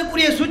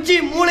இயக்குவதற்குரிய சுவிட்ச்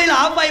மூளையில்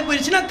ஆஃப் ஆகி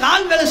போயிடுச்சுன்னா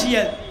கால் வேலை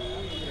செய்யாது.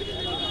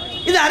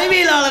 இது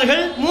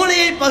அறிவியலாளர்கள்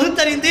மூளையை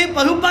பகுத்தறிந்து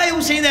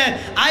பகுப்பாய்வு செய்த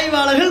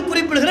ஆய்வாளர்கள்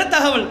குறிப்பிடுகிற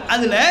தகவல்.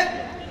 அதுல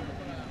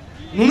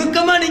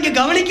நுணுக்கமா நீங்க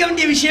கவனிக்க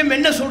வேண்டிய விஷயம்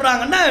என்ன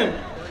சொல்றாங்கன்னா,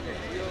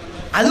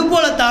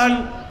 அதுபோலத்தான்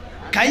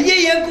கையை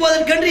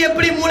இயக்குவதற்கென்று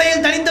எப்படி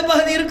மூளையில் தனித்த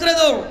பகுதி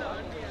இருக்கிறதோ,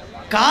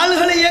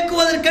 கால்களை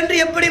இயக்குவதற்கென்று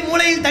எப்படி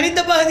மூளையில் தனித்த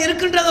பகுதி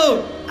இருக்கின்றதோ,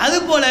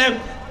 அதுபோல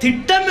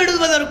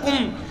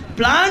திட்டமிடுவதற்கும்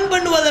பிளான்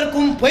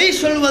பண்ணுவதற்கும் பொய்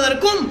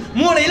சொல்வதற்கும்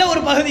மூளையில்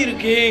ஒரு பகுதி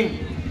இருக்கு.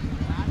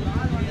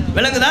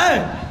 விளங்குதா?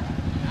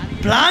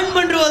 பிளான்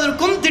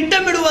பண்ணுவதற்கும்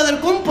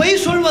திட்டமிடுவதற்கும் பொய்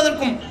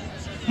சொல்வதற்கும்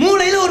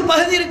மூளையில் ஒரு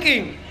பகுதி இருக்கு.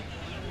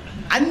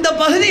 அந்த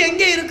பகுதி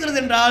எங்கே இருக்கிறது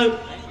என்றால்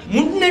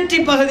முன்னெற்றி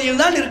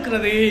பகுதியில் தான்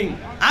இருக்கிறது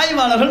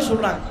ஆய்வாளர்கள்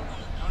சொல்றாங்க.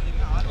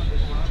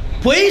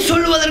 பொய்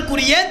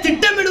சொல்வதற்குரிய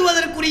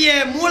திட்டமிடுவதற்குரிய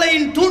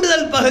மூளையின்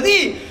தூண்டுதல் பகுதி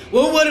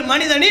ஒவ்வொரு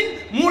மனிதனின்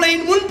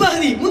மூளையின்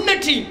முன்பகுதி,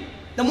 முன்னெற்றி.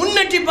 இந்த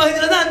முன்னெற்றி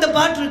பகுதியில் தான் அந்த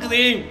பாட்டு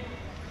இருக்குது.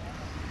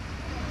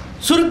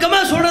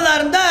 சுருக்கமாக சொல்றதா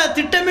இருந்தா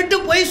திட்டமிட்டு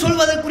பொய்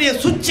சொல்வதற்குரிய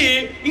சுவிட்ச்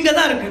இங்க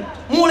தான் இருக்கு,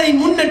 மூளையின்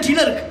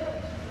முன்னெற்றியில் இருக்கு.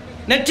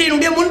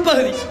 நெற்றியினுடைய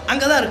முன்பகுதி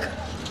அங்கதான் இருக்கு.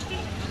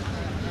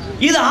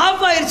 இது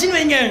ஆஃப் ஆயிடுச்சுன்னு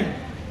வைங்க,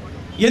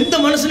 எந்த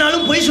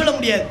மனுஷனாலும் பொய் சொல்ல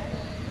முடியாது.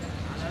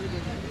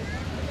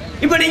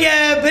 இப்போ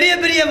நீங்கள் பெரிய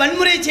பெரிய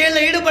வன்முறை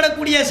செயலில்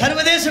ஈடுபடக்கூடிய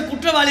சர்வதேச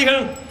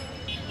குற்றவாளிகள்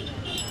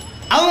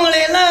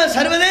அவங்களையெல்லாம்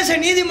சர்வதேச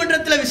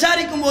நீதிமன்றத்தில்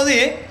விசாரிக்கும் போது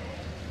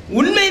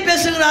உண்மை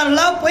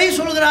பேசுகிறார்களா பொய்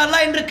சொல்கிறார்களா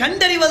என்று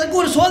கண்டறிவதற்கு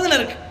ஒரு சோதனை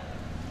இருக்கு.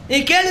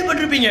 நீங்கள்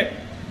கேள்விப்பட்டிருப்பீங்க.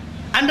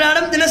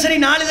 அன்றாடம் தினசரி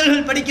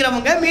நாளிதழ்கள்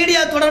படிக்கிறவங்க,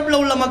 மீடியா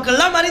தொடர்பில் உள்ள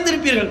மக்கள்லாம்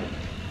அறிந்திருப்பீர்கள்.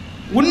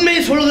 உண்மை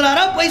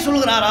சொல்கிறாரா பொய்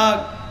சொல்கிறாரா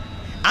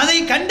அதை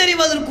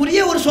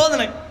கண்டறிவதற்குரிய ஒரு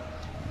சோதனை.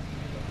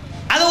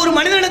 அதை ஒரு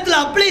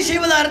மனிதனிடத்தில் அப்ளை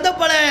செய்வதா இருந்தால்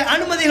பல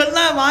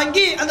அனுமதிகள்லாம்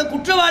வாங்கி அந்த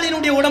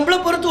குற்றவாளியினுடைய உடம்புல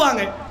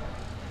பொருத்துவாங்க,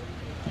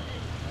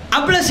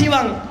 அப்ளை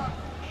செய்வாங்க.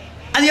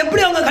 அது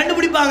எப்படி அவங்க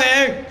கண்டுபிடிப்பாங்க?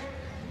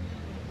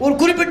 ஒரு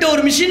குறிப்பிட்ட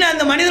ஒரு மிஷினை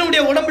அந்த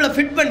மனிதனுடைய உடம்புல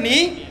ஃபிட் பண்ணி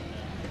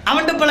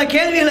அவன்கிட்ட பல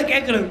கேள்விகளை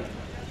கேட்கறது.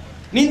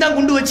 நீ தான்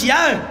குண்டு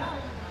வச்சியா,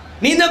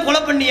 நீ தான் கொலை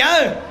பண்ணியா,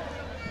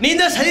 நீ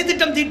தான் சதி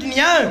திட்டம்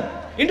தீட்டினியா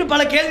என்று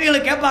பல கேள்விகளை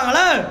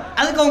கேட்பாங்களா?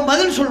 அதுக்கு அவன்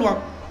பதில் சொல்லுவான்.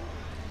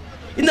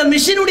 இந்த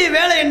மிஷினுடைய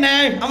வேலை என்ன?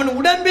 அவன்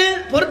உடம்பில்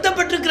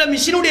பொருத்தப்பட்டிருக்கிற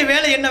மிஷினுடைய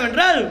வேலை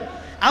என்னவென்றால்,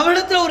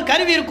 அவனிடத்தில் ஒரு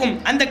கருவி இருக்கும்.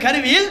 அந்த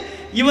கருவியில்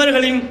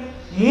இவர்களின்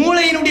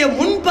மூளையினுடைய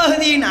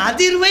முன்பகுதியின்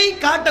அதிர்வை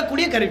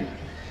காட்டக்கூடிய கருவி.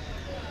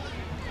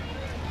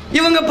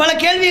 இவங்க பல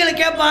கேள்விகளை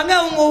கேட்பாங்க,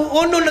 அவங்க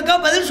ஒன்னொன்னுக்கா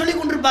பதில் சொல்லி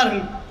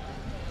கொண்டிருப்பார்கள்.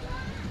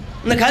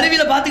 இந்த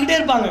கருவியில் பார்த்துக்கிட்டே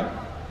இருப்பாங்க.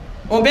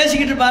 அவன்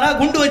பேசிக்கிட்டு இருப்பாரா,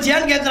 குண்டு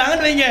வச்சியான்னு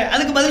கேட்குறாங்கன்னு வைங்க,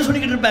 அதுக்கு பதில்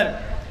சொல்லிக்கிட்டு இருப்பார்.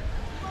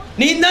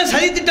 நீ தான்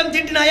சதி திட்டம்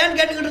தீட்டினாயான்னு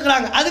கேட்டுக்கிட்டு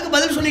இருக்கிறாங்க, அதுக்கு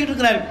பதில் சொல்லிக்கிட்டு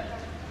இருக்கிறாரு.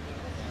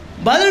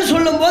 பதில்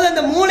சொல்லும் போது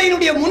அந்த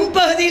மூளையினுடைய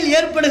முன்பகுதியில்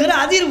ஏற்படுகிற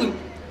அதிர்வு,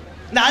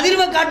 இந்த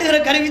அதிர்வை காட்டுகிற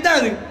கருவி தான்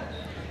அது.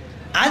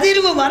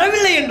 அதிர்வு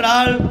வரவில்லை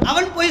என்றால்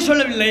அவன் போய்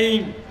சொல்லவில்லை.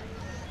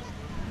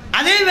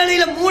 அதே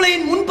வேளையில்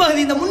மூளையின் முன்பகுதி,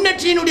 இந்த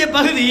முன்னெற்றியினுடைய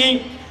பகுதி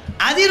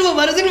அதிர்வு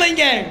வருதுன்னு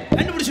வைங்க,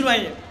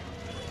 கண்டுபிடிச்சிருவாங்க.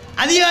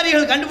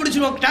 அதிகாரிகள்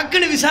கண்டுபிடிச்சிருவாங்க.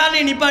 டக்குன்னு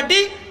விசாரணை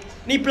நிப்பாட்டி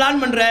நீ பிளான்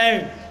பண்ற,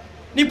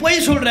 நீ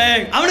போய் சொல்ற.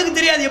 அவனுக்கு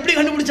தெரியாது எப்படி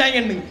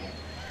கண்டுபிடிச்சாங்கன்னு.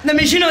 இந்த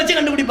மிஷினை வச்சு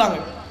கண்டுபிடிப்பாங்க.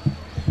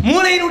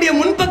 மூளையினுடைய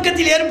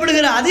முன்பக்கத்தில்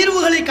ஏற்படுகிற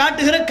அதிர்வுகளை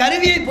காட்டுகிற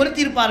கருவியை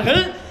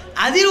பொருத்தியிருப்பார்கள்.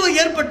 அதிர்வு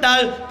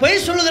ஏற்பட்டால்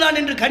பொய் சொல்லுகிறான்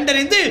என்று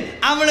கண்டறிந்து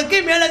அவனுக்கு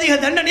மேலதிக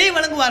தண்டனையை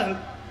வழங்குவார்கள்.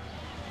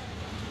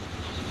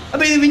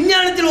 அப்ப இது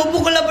விஞ்ஞானத்தில்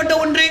ஒப்புக்கொள்ளப்பட்ட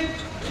ஒன்று.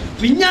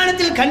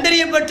 விஞ்ஞானத்தில்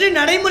கண்டறியப்பட்டு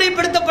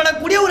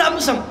நடைமுறைப்படுத்தப்படக்கூடிய ஒரு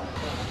அம்சம்.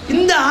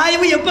 இந்த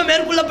ஆய்வு எப்ப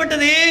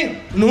மேற்கொள்ளப்பட்டது?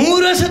 100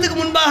 வருஷத்துக்கு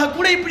முன்பாக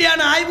கூட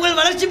இப்படியான ஆய்வுகள்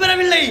வளர்ச்சி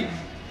பெறவில்லை.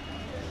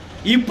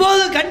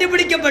 இப்போது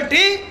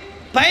கண்டுபிடிக்கப்பட்டு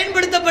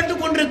பயன்படுத்தப்பட்டு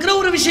கொண்டிருக்கிற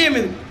ஒரு விஷயம்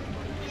இது.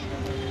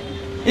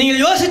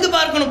 நீங்கள் யோசித்து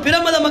பார்க்கணும். பிற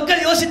மத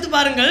மக்கள் யோசித்து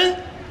பாருங்கள்.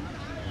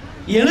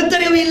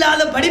 எழுத்தறிவு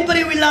இல்லாத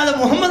படிப்பறிவு இல்லாத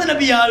முகமது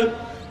நபியால்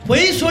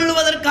பொய்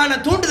சொல்லுவதற்கான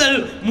தூண்டுதல்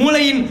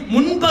மூளையின்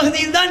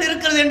முன்பகுதியில் தான்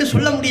இருக்கிறது என்று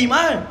சொல்ல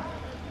முடியுமா?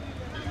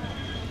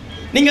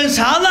 நீங்கள்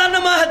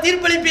சாதாரணமாக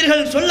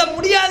தீர்ப்பளிப்பீர்கள், சொல்ல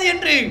முடியாது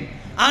என்று.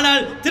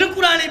 ஆனால்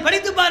திருக்குர்ஆனை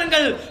படித்து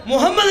பாருங்கள்.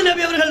 முகமது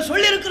நபி அவர்கள்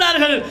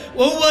சொல்லியிருக்கிறார்கள்,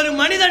 ஒவ்வொரு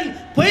மனிதன்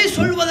பொய்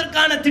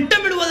சொல்வதற்கான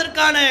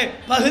திட்டமிடுவதற்கான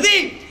பகுதி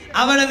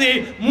அவனது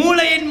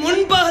மூளையின்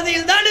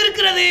முன்பகுதியில் தான்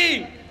இருக்கிறது.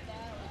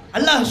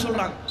 அல்லாஹ்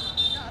சொல்றான்.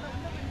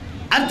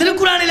 அது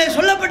திருக்குர்ஆனிலே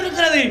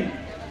சொல்லப்பட்டிருக்கிறது.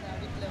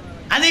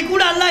 அதை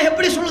கூட அல்லாஹ்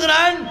எப்படி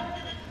சொல்கிறான்?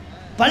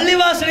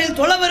 பள்ளிவாசலில்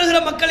தொழ வருகிற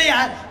மக்களை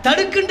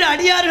தடுக்கின்ற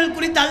அடியார்கள்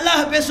குறித்து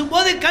அல்லாஹ்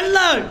பேசும்போது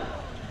கல்லால்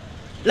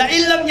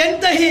லஇல்லம்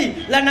யன்தஹி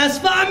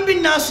லனஸ்ஃபஅம்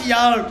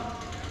பின்னாசியா.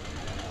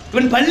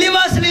 இவன்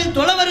பள்ளிவாசலில்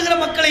தொழ வருகிற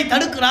மக்களை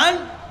தடுக்கிறான்.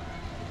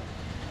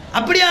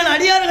 அப்படியான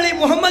அடியார்களை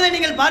முகமதை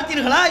நீங்கள்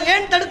பார்த்தீர்களா?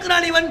 ஏன்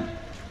தடுக்கிறான் இவன்?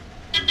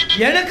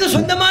 எனக்கு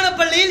சொந்தமான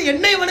பள்ளியில்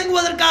என்னை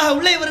வணங்குவதற்காக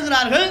உள்ளே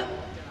வருகிறார்கள்,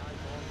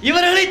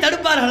 இவர்களை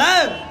தடுப்பார்களா?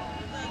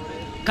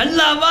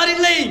 கல்லா,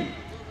 அவ்வாறில்லை.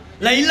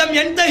 லஇல்லம்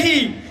யன்தஹி,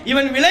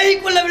 இவன்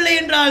விலகிக் கொள்ளவில்லை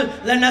என்றால்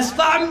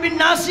லனஸ்ஃபஅம்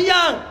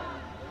பின்னாசியா,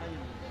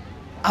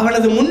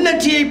 அவனது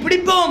முன்னற்றியை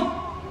பிடிப்போம்.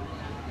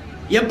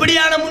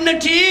 எப்படியான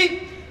முன்னற்றி?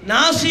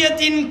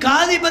 நாசியத்தின்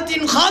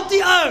காதிபத்தின்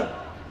ஹாத்தியா,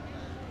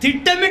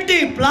 திட்டமிட்டு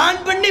பிளான்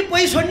பண்ணி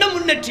போய் சொன்ன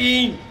முன்னற்றி.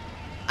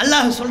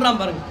 அல்லாஹ் சொல்றான்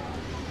பாருங்க.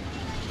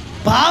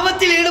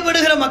 பாவத்தில்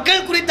ஈடுபடுகிற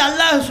மக்கள் குறித்து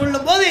அல்லாஹ்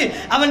சொல்லும் போது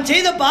அவன்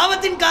செய்த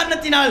பாவத்தின்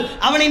காரணத்தினால்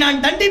அவனை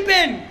நான்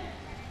தண்டிப்பேன்.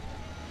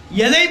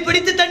 எதை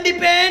பிடித்து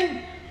தண்டிப்பேன்?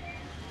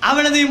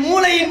 அவனது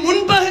மூளையின்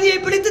முன்பகுதியை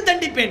பிடித்து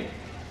தண்டிப்பேன்.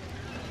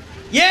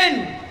 ஏன்?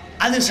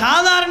 அது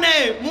சாதாரண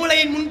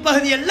மூளையின்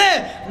முன்பகுதி அல்ல,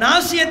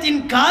 நாசியத்தின்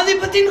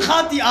காதிபத்தின்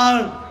ஹாத்தியா,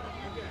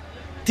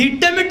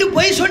 திட்டமிட்டு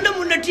போய் சொன்ன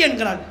முன்னற்றி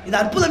என்கிறான். இது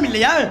அற்புதம்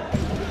இல்லையா?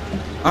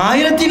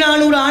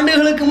 1400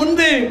 ஆண்டுகளுக்கு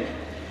முன்பு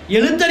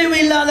எழுத்தறிவு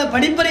இல்லாத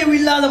படிப்பறிவு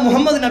இல்லாத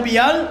முகமது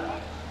நபியால்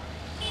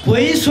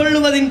பொய்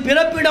சொல்லுவதின்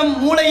பிறப்பிடம்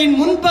மூளையின்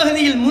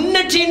முன்பகுதியில்,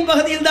 முன்னற்றியின்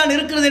பகுதியில் தான்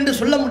இருக்கிறது என்று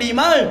சொல்ல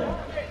முடியுமா?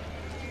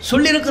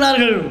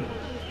 சொல்லியிருக்கிறார்கள்.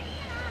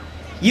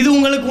 இது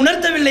உங்களுக்கு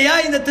உணர்த்தவில்லையா?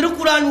 இந்த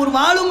திருக்குர்ஆன் ஒரு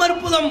வாழும்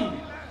அற்புதம்,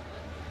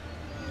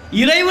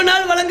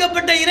 இறைவனால்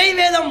வழங்கப்பட்ட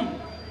இறைவேதம்.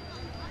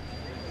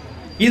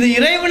 இது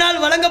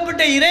இறைவனால்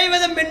வழங்கப்பட்ட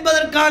இறைவேதம்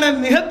என்பதற்கான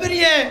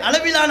மிகப்பெரிய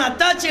அளவிலான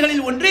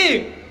அத்தாட்சிகளில் ஒன்று.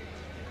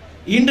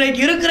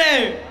 இன்றைக்கு இருக்கிற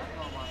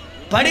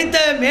படித்த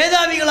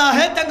மேதாவிகளாக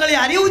தங்களை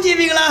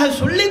அறிவுஜீவிகளாக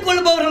சொல்லிக்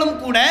கொள்பவர்களும்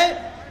கூட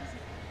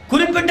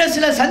குறிப்பிட்ட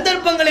சில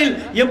சந்தர்ப்பங்களில்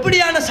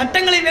எப்படியான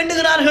சட்டங்களை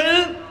வேண்டுகிறார்கள்?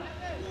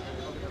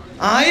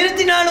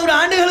 1400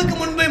 ஆண்டுகளுக்கு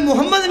முன்பு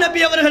முகமது நபி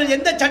அவர்கள்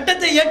எந்த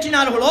சட்டத்தை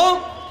இயற்றினார்களோ,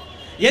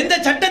 எந்த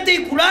சட்டத்தை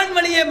குர்ஆன்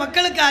வழியே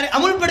மக்களுக்கு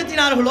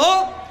அமுல்படுத்தினார்களோ,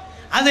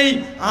 அதை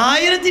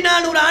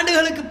 1400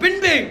 ஆண்டுகளுக்கு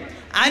பின்பு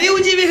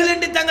அறிவுஜீவிகள்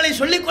என்று தங்களை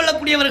சொல்லிக்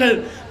கொள்ளக்கூடியவர்கள்,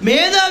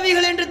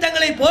 மேதாவிகள் என்று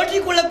தங்களை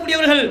போற்றிக்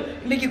கொள்ளக்கூடியவர்கள்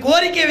இன்னைக்கு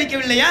கோரிக்கை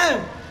வைக்கவில்லையா?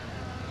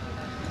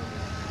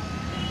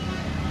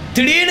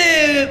 திடீர்னு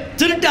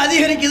திருட்டு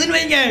அதிகரிக்குதுன்னு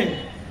வைங்க,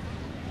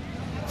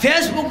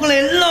 ஃபேஸ்புக்கில்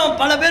எல்லாம்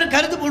பல பேர்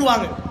கருத்து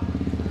போடுவாங்க,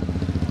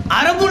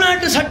 அரபு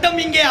நாட்டு சட்டம்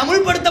இங்கே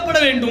அமுல்படுத்தப்பட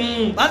வேண்டும்.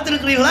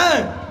 பார்த்துருக்கிறீங்களா?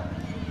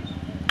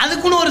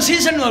 அதுக்குன்னு ஒரு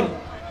சீசன் வரும்.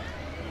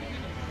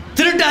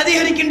 திருட்டு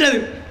அதிகரிக்கின்றது,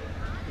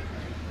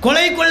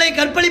 கொலை கொள்ளை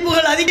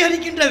கற்பழிப்புகள்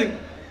அதிகரிக்கின்றது.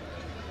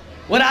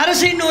 ஒரு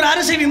அரசை இன்னொரு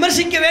அரசை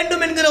விமர்சிக்க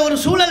வேண்டும் என்கிற ஒரு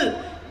சூழல்,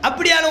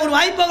 அப்படியான ஒரு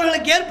வாய்ப்பு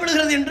அவர்களுக்கு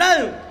ஏற்படுகிறது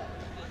என்றால்,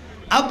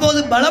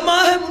 அப்போது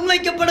பலமாக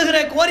முன்வைக்கப்படுகிற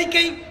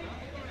கோரிக்கை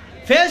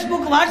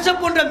ஃபேஸ்புக்,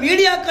 வாட்ஸ்அப் போன்ற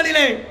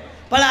மீடியாக்களிலே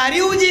பல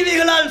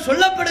அறிவுஜீவிகளால்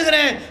சொல்லப்படுகிற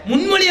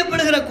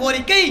முன்மொழியப்படுகிற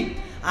கோரிக்கை,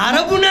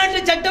 அரபு நாட்டு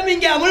சட்டம்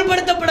இங்கே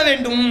அமுல்படுத்தப்பட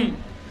வேண்டும்.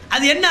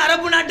 அது என்ன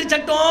அரபு நாட்டு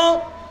சட்டம்?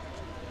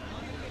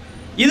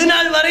 இது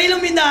நாள்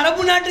வரையிலும் இந்த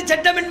அரபு நாட்டு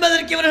சட்டம்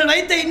என்பதற்கு இவர்கள்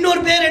வைத்த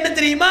இன்னொரு பேர் என்ன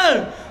தெரியுமா?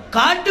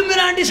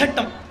 காட்டுமிராண்டி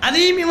சட்டம்.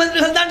 அதையும்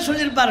இவர்கள் தான்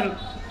சொல்லியிருப்பார்கள்.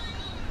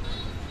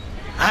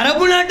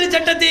 அரபு நாட்டு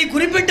சட்டத்தை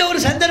குறிப்பிட்ட ஒரு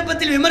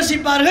சந்தர்ப்பத்தில்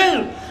விமர்சிப்பார்கள்,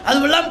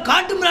 அதுவெல்லாம்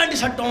காட்டுமிராண்டி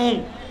சட்டம்.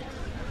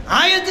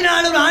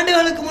 1400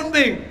 ஆண்டுகளுக்கு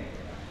முன்பு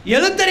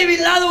எழுத்தறிவு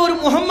இல்லாத ஒரு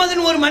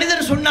முகம்மதின் ஒரு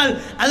மனிதர் சொன்னால்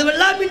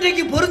அதுவெல்லாம்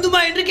இன்றைக்கு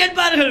பொருந்துமா என்று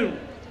கேட்பார்கள்.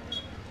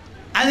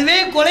 அதுவே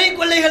கொலை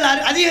கொள்ளைகள்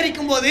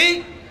அதிகரிக்கும் போது,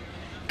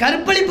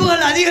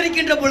 கற்பழிப்புகள்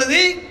அதிகரிக்கின்ற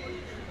பொழுது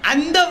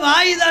அந்த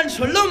வாய் தான்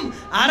சொல்லும்,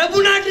 அரபு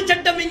நாட்டு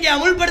சட்டம் இங்கே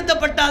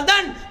அமுல்படுத்தப்பட்டால்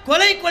தான்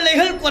கொலை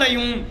கொள்ளைகள்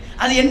குறையும்.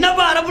 அது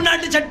என்னப்பா அரபு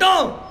நாட்டு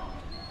சட்டம்?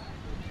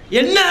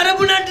 என்ன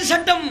அரபு நாட்டு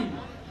சட்டம்?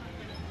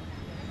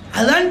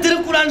 அதுதான்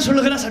திருக்குர்ஆன்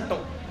சொல்லுகிற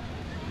சட்டம்.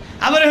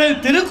 அவர்கள்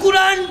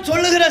திருக்குர்ஆன்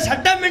சொல்லுகிற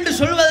சட்டம் என்று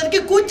சொல்வதற்கு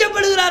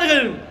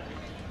கூச்சப்படுகிறார்கள்.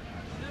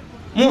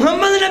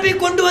 முகமது நபி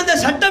கொண்டு வந்த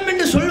சட்டம்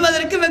என்று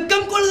சொல்வதற்கு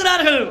வெட்கம்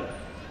கொள்கிறார்கள்.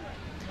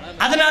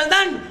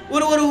 அதனால்தான்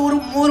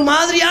ஒரு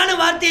மாதிரியான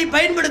வார்த்தையை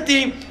பயன்படுத்தி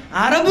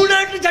அரபு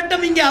நாட்டு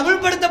சட்டம் இங்கே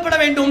அமுல்படுத்தப்பட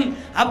வேண்டும்,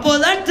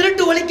 அப்போதுதான்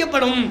திருட்டு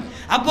ஒழிக்கப்படும்,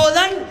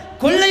 அப்போதுதான்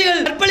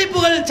கொள்ளைகள்,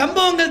 கற்பழிப்புகள்,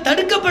 சம்பவங்கள்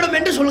தடுக்கப்படும்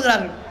என்று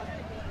சொல்கிறார்கள்.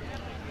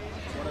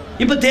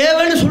 இப்ப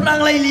தேவைன்னு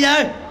சொல்றாங்களா இல்லையா?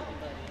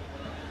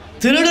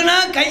 திருடுனா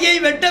கையை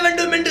வெட்ட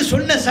வேண்டும் என்று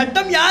சொன்ன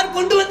சட்டம் யார்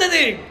கொண்டு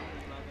வந்தது?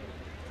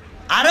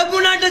 அரபு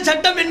நாட்டு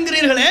சட்டம்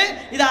என்கிறீர்களே,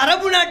 இது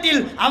அரபு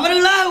நாட்டில்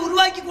அவர்களாக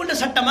உருவாக்கி கொண்ட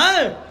சட்டமா?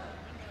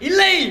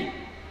 இல்லை.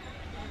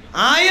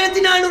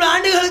 1400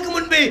 ஆண்டுகளுக்கு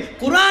முன்பு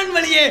குர்ஆன்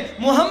வழியே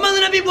முகமது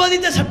நபி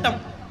போதித்த சட்டம்.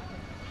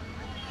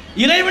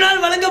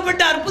 இறைவனால்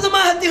வழங்கப்பட்ட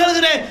அற்புதமாக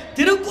திகழ்கிற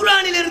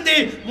திருக்குர்ஆனில் இருந்து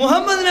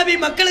முகமது நபி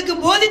மக்களுக்கு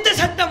போதித்த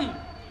சட்டம்.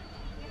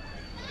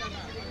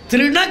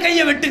 திருடா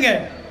கையை வெட்டுங்க.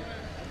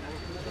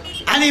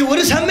 அதை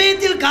ஒரு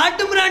சமயத்தில்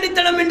காட்டு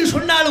மிராண்டித்தனம் என்று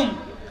சொன்னாலும்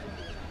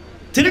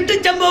திருட்டு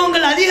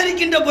சம்பவங்கள்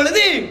அதிகரிக்கின்ற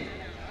பொழுது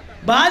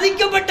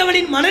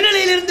பாதிக்கப்பட்டவனின்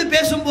மனநிலையிலிருந்து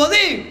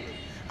பேசும்போது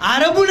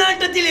அரபு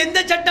நாட்டத்தில் எந்த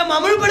சட்டம்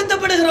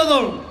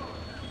அமல்படுத்தப்படுகிறதோ,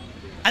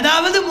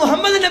 அதாவது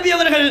முகமது நபி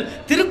அவர்கள்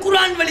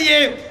திருக்குர்ஆன் வழியே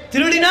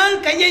திருடினால்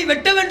கையை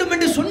வெட்ட வேண்டும்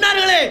என்று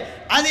சொன்னார்களே,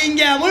 அது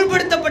இங்கே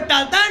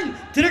அமல்படுத்தப்பட்டால் தான்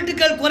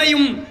திருட்டுக்கள்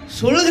குறையும்.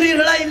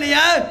 சொல்கிறீர்களா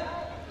இல்லையா?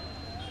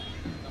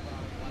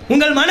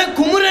 உங்கள் மன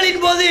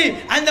குமுறலின் போது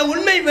அந்த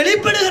உண்மை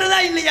வெளிப்படுகிறதா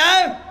இல்லையா?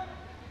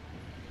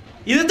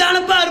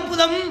 இதுதானப்பா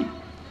அற்புதம்.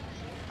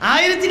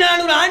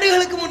 1400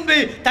 ஆண்டுகளுக்கு முன்பு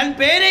தன்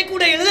பெயரை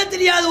கூட எழுத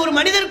தெரியாத ஒரு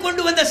மனிதர்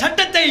கொண்டு வந்த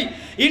சட்டத்தை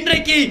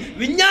இன்றைக்கு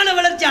விஞ்ஞான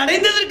வளர்ச்சி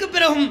அடைந்ததற்கு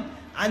பிறகும்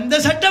அந்த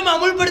சட்டம்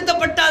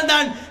அமுல்படுத்தப்பட்டால்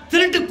தான்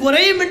திருட்டு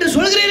குறையும் என்று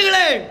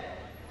சொல்கிறீர்களே,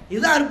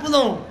 இது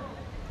அற்புதம்.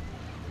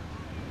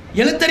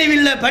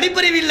 எழுத்தறிவில்லை,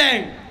 படிப்பறிவில்லை.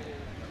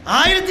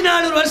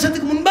 1400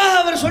 வருஷத்துக்கு முன்பாக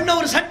அவர் சொன்ன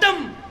ஒரு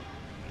சட்டம்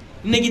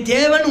இன்னைக்கு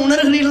தேவன்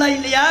உணர்கிறீர்களா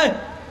இல்லையா?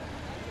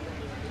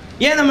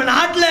 ஏன் நம்ம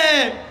நாட்டில்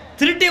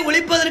திருட்டை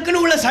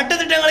ஒழிப்பதற்குன்னு உள்ள சட்ட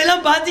திட்டங்களை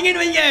எல்லாம்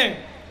பார்த்தீங்கன்னு வைங்க,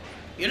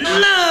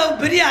 எல்லாம்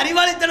பெரிய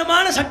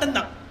அறிவாளித்தனமான சட்டம்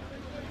தான்.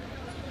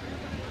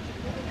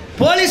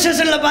 போலீஸ்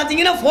ஸ்டேஷனில்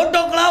பார்த்தீங்கன்னா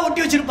போட்டோக்களாக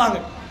ஒட்டி வச்சிருப்பாங்க.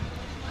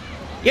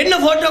 என்ன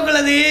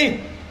போட்டோக்கள் அது?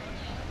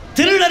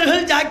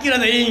 திருடர்கள்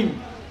ஜாக்கிரதை.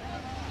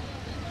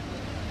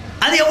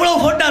 அது எவ்வளோ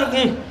போட்டோ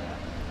இருக்கும்?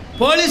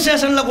 போலீஸ்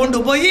ஸ்டேஷனில் கொண்டு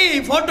போய்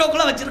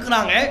போட்டோக்களை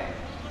வச்சிருக்கிறாங்க,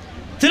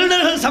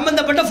 திருடர்கள்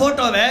சம்பந்தப்பட்ட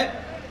போட்டோவை.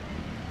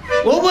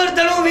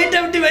 ஒவ்வொருத்தரும் வீட்டை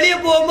விட்டு வெளியே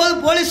போகும்போது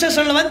போலீஸ்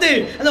ஸ்டேஷனில் வந்து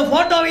அந்த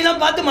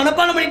போட்டோவையெல்லாம் பார்த்து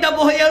மனப்பாடம் பண்ணிட்டா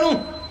போக இயலும்.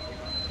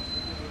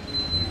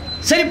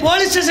 சரி,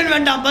 போலீஸ் ஸ்டேஷன்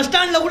வேண்டாம், பஸ்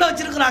ஸ்டாண்டில் கூட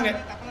வச்சிருக்கிறாங்க.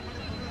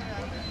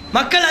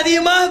 மக்கள்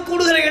அதிகமாக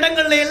கூடுகிற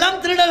இடங்கள்ல எல்லாம்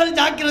திருடர்கள்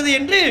ஜாக்கிரதை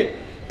என்று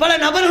பல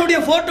நபர்களுடைய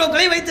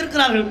போட்டோக்களை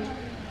வைத்திருக்கிறார்கள்.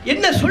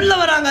 என்ன சொல்ல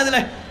வராங்க அதுல?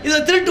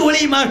 இதுல திருட்டு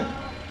ஒளியுமா?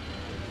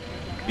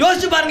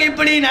 யோசிச்சு பாருங்க.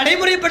 இப்படி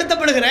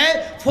நடைமுறைப்படுத்தப்படுகிற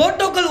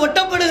போட்டோக்கள்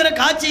ஒட்டப்படுகிற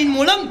காட்சியின்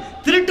மூலம்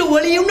திருட்டு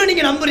ஒளியும்னு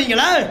நீங்க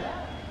நம்புறீங்களா?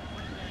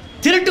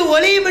 திருட்டு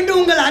ஒளியும் என்று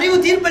உங்கள் அறிவு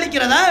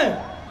தீர்ப்பளிக்கிறதா?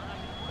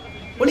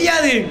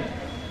 ஒளியாது.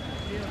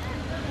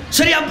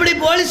 சரி, அப்படி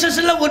போலீஸ்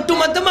ஸ்டேஷன்ல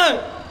ஒட்டுமொத்தமா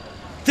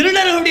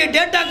திருடர்களுடைய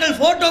டேட்டாக்கள்,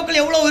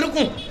 போட்டோக்கள் எவ்வளவு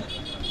இருக்கும்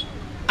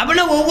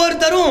அப்படின்னா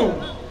ஒவ்வொருத்தரும்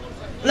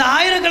இந்த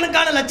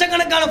ஆயிரக்கணக்கான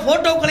லட்சக்கணக்கான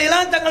போட்டோக்களை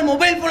எல்லாம் தங்கள்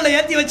மொபைல் போன்ல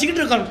ஏற்றி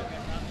வச்சுக்கிட்டு இருக்கணும்.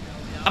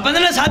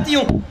 அப்பதானே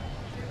சாத்தியம்.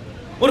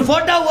 ஒரு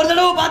போட்டோ ஒரு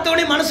தடவை பார்த்த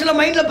உடனே மனசுல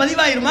மைண்ட்ல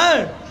பதிவாயிருமா?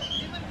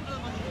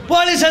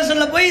 போலீஸ்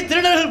ஸ்டேஷன்ல போய்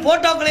திருடர்கள்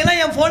போட்டோக்களை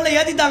எல்லாம் என் போன்ல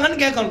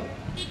ஏத்திட்டாங்கன்னு கேட்கணும்.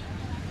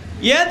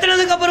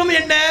 ஏத்துனதுக்கு அப்புறம்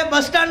என்ன,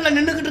 பஸ் ஸ்டாண்ட்ல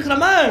நின்றுக்கிட்டு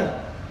இருக்கிறோமா,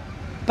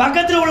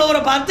 பக்கத்தில்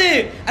உள்ளவரை பார்த்து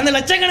அந்த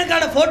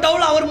லட்சக்கணக்கான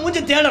போட்டோவில் அவர்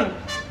மூஞ்சி தேடணும்.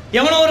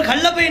 எவனோ ஒரு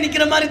கள்ள போய்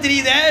நிற்கிற மாதிரி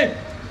தெரியுதே,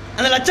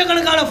 அந்த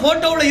லட்சக்கணக்கான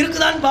போட்டோவில்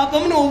இருக்குதான்னு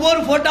பார்ப்போம்னு ஒவ்வொரு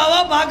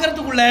போட்டோவாக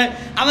பார்க்கறதுக்குள்ள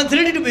அவன்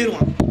திருடிட்டு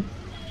போயிடுவான்.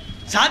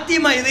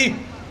 சாத்தியமா இது?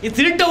 இது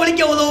திருட்ட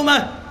ஒழிக்க உதவுமா?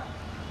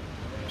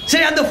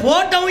 சரி, அந்த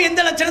போட்டோவும்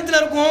எந்த லட்சணத்தில்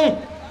இருக்கும்?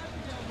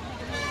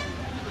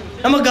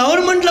 நம்ம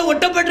கவர்மெண்ட்ல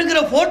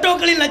ஒட்டப்பட்டிருக்கிற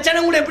போட்டோக்களின்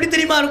லட்சணம் கூட எப்படி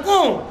தெரியுமா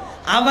இருக்கும்?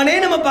 அவனே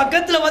நம்ம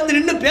பக்கத்தில் வந்து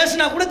நின்று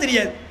பேசினா கூட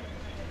தெரியாது.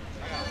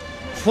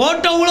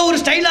 போட்டோவில் ஒரு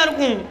ஸ்டைலாக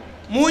இருக்கும்,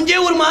 மூஞ்சே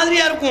ஒரு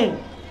மாதிரியாக இருக்கும்.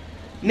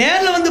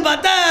 நேரில் வந்து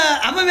பார்த்தா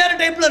அவன் வேற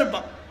டைப்பில்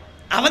இருப்பான்.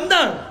 அவன்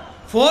தான்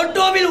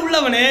போட்டோவில்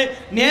உள்ளவனே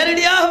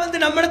நேரடியாக வந்து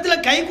நம்ம இடத்துல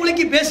கை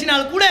குலுக்கி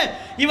பேசினால் கூட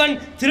இவன்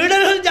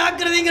திருடர்கள்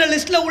ஜாக்கிரதைங்கிற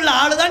லிஸ்ட்டில் உள்ள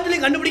ஆளு தான் சொல்லி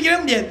கண்டுபிடிக்கவே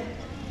முடியாது.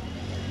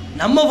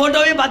 நம்ம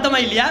போட்டோவே பார்த்தோமா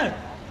இல்லையா?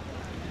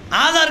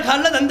 ஆதார்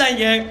கார்டில்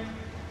தந்தாங்க,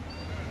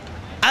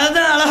 அதை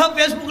தான் அழகாக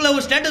ஃபேஸ்புக்கில்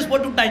ஒரு ஸ்டேட்டஸ்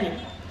போட்டு விட்டாங்க.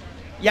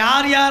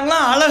 யார்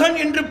யாரெல்லாம் அழகன்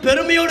என்று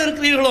பெருமையோடு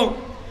இருக்கிறீர்களோ,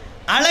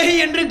 அழகி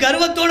என்று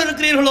கர்வத்தோடு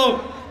இருக்கிறீர்களோ,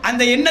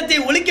 அந்த எண்ணத்தை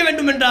ஒழிக்க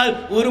வேண்டும் என்றால்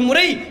ஒரு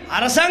முறை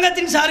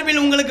அரசாங்கத்தின்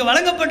சார்பில் உங்களுக்கு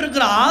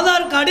வழங்கப்பட்டிருக்கிற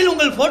ஆதார் கார்டில்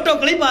உங்கள்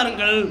போட்டோக்களை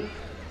பாருங்கள்.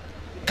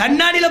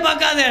 கண்ணாடியில்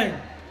பார்க்காத,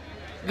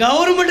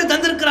 கவர்மெண்ட்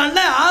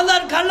தந்திருக்கிறான்ல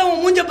ஆதார் கார்டில்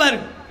உன் மூஞ்ச பாரு.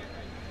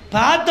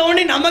 பார்த்த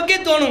உடனே நமக்கே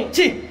தோணும்,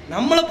 சி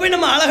நம்மளை போய்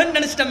நம்ம அழகன்னு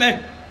நினைச்சிட்டோமே,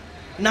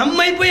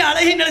 நம்மை போய்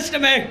அழகின்னு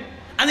நினைச்சிட்டோமே.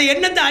 அந்த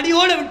எண்ணத்தை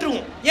அடியோடு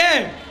விட்டுருவோம்.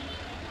 ஏன்?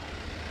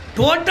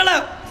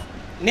 டோட்டலாக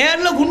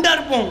நேரில் குண்டா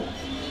இருப்போம்,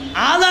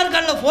 ஆதார்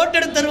கார்டில் ஃபோட்டோ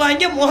எடுத்து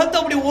தருவாங்க, முகத்தை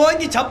அப்படி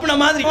ஓங்கி சப்புன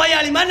மாதிரி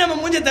நோயாளி மாதிரி நம்ம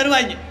மூஞ்ச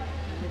தருவாங்க,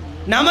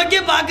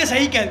 நமக்கே பார்க்க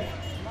சகிக்காது.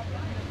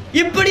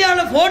 இப்படியான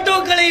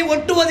போட்டோக்களை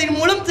ஒட்டுவதன்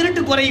மூலம்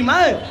திருட்டு குறையுமா?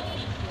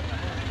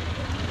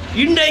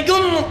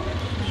 இன்றைக்கும்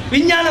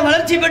விஞ்ஞான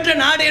வளர்ச்சி பெற்ற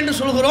நாடு என்று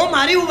சொல்கிறோம்,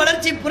 அறிவு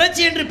வளர்ச்சி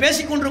புரட்சி என்று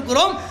பேசிக்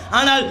கொண்டிருக்கிறோம்.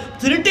 ஆனால்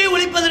திருட்டை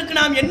ஒழிப்பதற்கு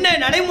நாம் என்ன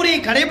நடைமுறையை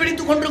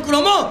கடைபிடித்துக்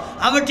கொண்டிருக்கிறோமோ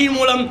அவற்றின்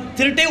மூலம்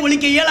திருட்டை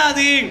ஒழிக்க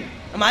இயலாது.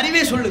 நம்ம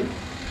அறிவே சொல்லு.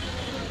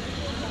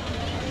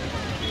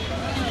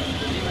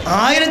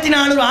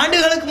 1400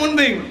 ஆண்டுகளுக்கு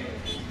முன்பு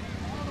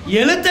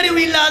எழுத்தறிவு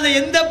இல்லாத,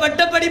 எந்த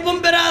பட்ட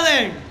படிப்பும் பெறாத,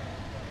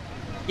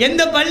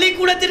 எந்த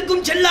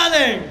பள்ளிக்கூடத்திற்கும் செல்லாத,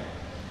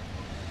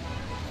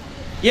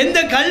 எந்த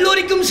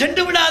கல்லூரிக்கும்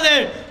சென்று விடாத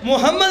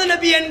முகமது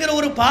நபி என்கிற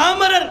ஒரு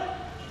பாமரர்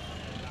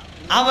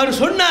அவர்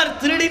சொன்னார்,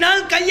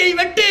 திருடினால் கையை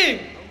வெட்டு.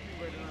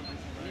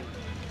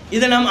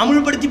 இதை நாம்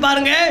அமுல்படுத்தி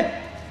பாருங்க.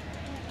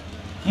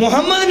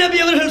 முகமது நபி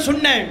அவர்கள்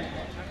சொன்ன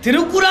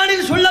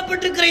திருக்குரானில்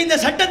சொல்லப்பட்டிருக்கிற இந்த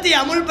சட்டத்தை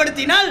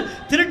அமுல்படுத்தினால்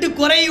திருட்டு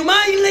குறையுமா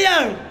இல்லையா?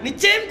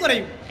 நிச்சயம்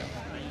குறையும்.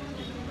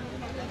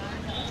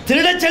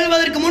 திருடச்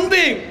செல்வதற்கு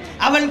முன்பு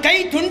அவன் கை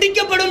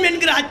துண்டிக்கப்படும்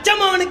என்கிற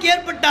அச்சம் அவனுக்கு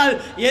ஏற்பட்டால்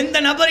எந்த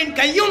நபரின்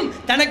கையும்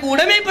தனக்கு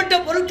உடைமைப்பட்ட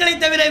பொருட்களை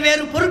தவிர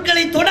வேறு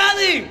பொருட்களை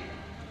தொடாது.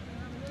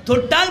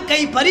 தொட்டால்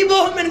கை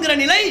பறிபோகும் என்கிற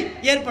நிலை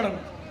ஏற்படும்.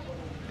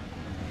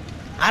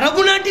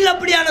 அரபு நாட்டில்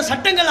அப்படியான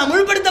சட்டங்கள்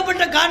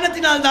அமுல்படுத்தப்பட்ட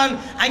காரணத்தினால் தான்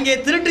அங்கே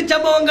திருட்டு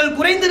சம்பவங்கள்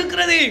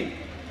குறைந்திருக்கிறது.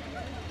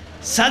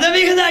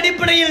 சதவிகித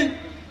அடிப்படையில்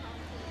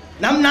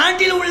நம்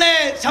நாட்டில் உள்ள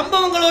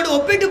சம்பவங்களோடு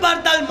ஒப்பிட்டு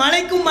பார்த்தால்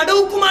மலைக்கும்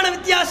மடுவுக்குமான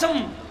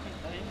வித்தியாசம்.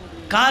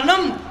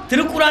 காரணம்,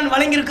 திருக்குரான்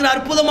வழங்கியிருக்கிற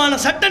அற்புதமான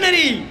சட்ட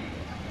நெறி.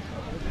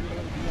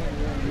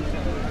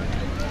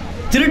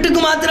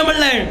 திருட்டுக்கு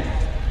மாத்திரமல்ல,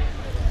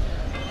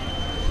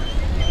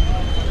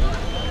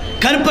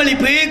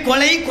 கற்பழிப்பு,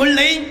 கொலை,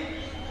 கொள்ளை,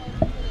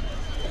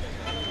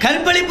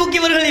 கற்பழிப்புக்கு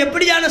இவர்கள்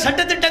எப்படியான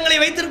சட்டத்திட்டங்களை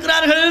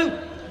வைத்திருக்கிறார்கள்.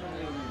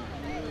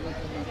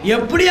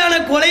 எப்படியான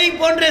கொலை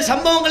போன்ற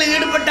சம்பவங்களில்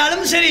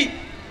ஈடுபட்டாலும் சரி,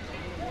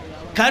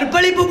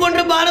 கற்பழிப்பு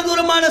போன்ற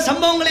பாரதூரமான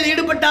சம்பவங்களில்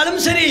ஈடுபட்டாலும்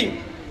சரி,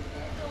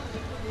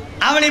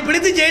 அவனை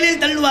பிடித்து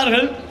ஜெயிலில்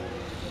தள்ளுவார்கள்.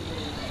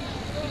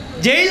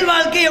 ஜெயில்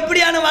வாழ்க்கை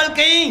எப்படியான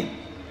வாழ்க்கை?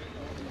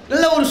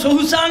 நல்ல ஒரு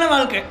சொகுசான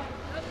வாழ்க்கை.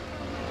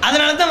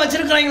 அதனால தான்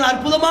வச்சிருக்கிறாங்க,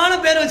 அற்புதமான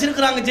பேர்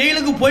வச்சிருக்கிறாங்க.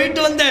 ஜெயிலுக்கு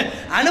போயிட்டு வந்த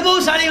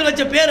அனுபவசாலிகள்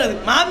வச்ச பேர் அது,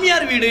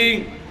 மாமியார் வீடு.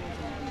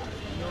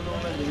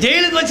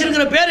 ஜெயிலுக்கு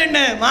வச்சிருக்கிற பேர் என்ன?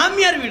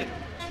 மாமியார் வீடு.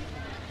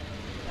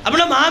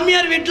 அப்படின்னா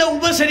மாமியார் வீட்டில்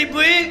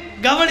உபசரிப்பு,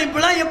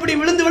 கவனிப்புலாம் எப்படி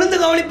விழுந்து விழுந்து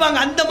கவனிப்பாங்க,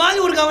 அந்த மாதிரி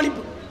ஒரு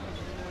கவனிப்பு.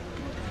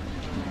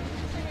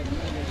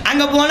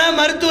 அங்கே போனால்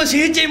மருத்துவ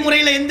சிகிச்சை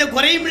முறையில் எந்த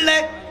குறையும் இல்லை,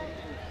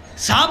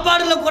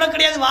 சாப்பாடுல குறை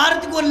கிடையாது.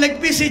 வாரத்துக்கு ஒரு லெக்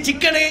பீஸு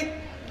சிக்கனு,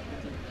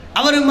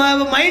 அவர்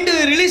மைண்டு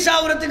ரிலீஸ்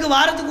ஆகுறதுக்கு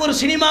வாரத்துக்கு ஒரு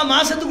சினிமா,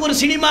 மாதத்துக்கு ஒரு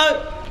சினிமா.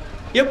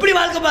 எப்படி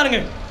வாழ்க்கை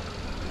பாருங்க.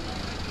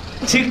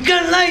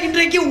 சிக்கன்லாம்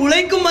இன்றைக்கு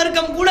உழைக்கும்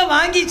வர்க்கம் கூட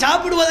வாங்கி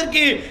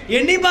சாப்பிடுவதற்கு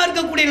எண்ணி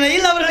பார்க்கக்கூடிய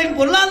நிலையில் அவர்களின்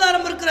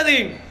பொருளாதாரம் இருக்கிறது.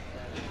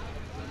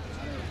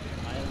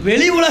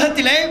 வெளி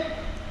உலகத்திலே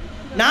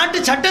நாட்டு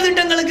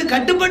சட்டத்திட்டங்களுக்கு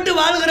கட்டுப்பட்டு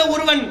வாழ்கிற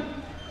ஒருவன்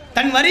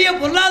தன் வறிய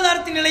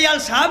பொருளாதாரத்தின்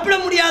நிலையால் சாப்பிட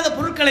முடியாத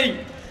பொருட்களை,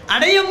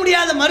 அடைய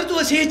முடியாத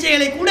மருத்துவ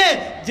சிகிச்சைகளை கூட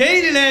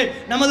ஜெயிலிலே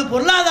நமது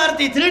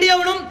பொருளாதாரத்தை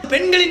திருடியவனும்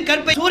பெண்களின்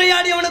கற்பை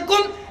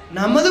சூறையாடியவனுக்கும்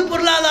நமது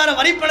பொருளாதார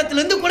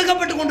வரிப்பணத்திலிருந்து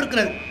கொடுக்கப்பட்டு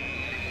கொண்டிருக்கிறது.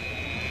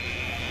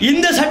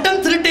 இந்த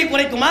சட்டம் திருட்டை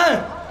குறைக்குமா?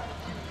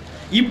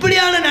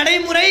 இப்படியான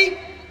நடைமுறை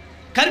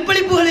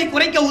கற்பழிப்புகளை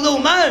குறைக்க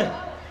உதவுமா?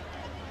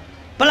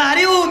 பல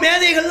அறிவு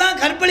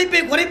மேதைகள்லாம்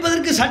கற்பழிப்பை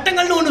குறைப்பதற்கு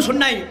சட்டங்கள்னு ஒன்று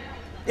சொன்னாங்க.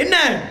 என்ன?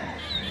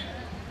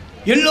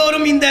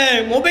 எல்லோரும் இந்த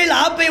மொபைல்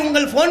ஆப்பை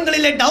உங்கள்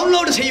போன்களில்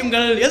டவுன்லோடு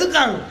செய்யுங்கள்.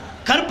 எதுக்காக?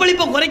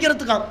 கற்பழிப்பை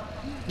குறைக்கிறதுக்காக.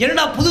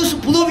 என்னடா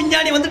புது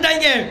விஞ்ஞானி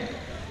வந்துட்டாங்க,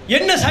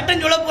 என்ன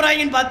சட்டம் சொல்ல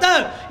போறாங்கன்னு பார்த்தா,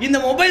 இந்த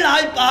மொபைல்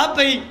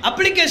ஆப்பை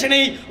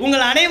அப்ளிகேஷனை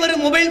உங்கள்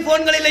அனைவரும் மொபைல்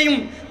போன்களிலேயும்,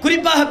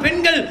 குறிப்பாக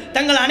பெண்கள்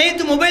தங்கள்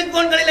அனைத்து மொபைல்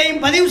போன்களிலேயும்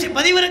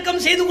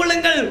பதிவிறக்கம் செய்து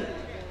கொள்ளுங்கள்.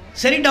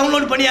 சரி,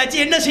 டவுன்லோட் பண்ணியாச்சு.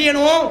 என்ன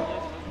செய்யணும்?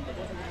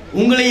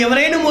 உங்களை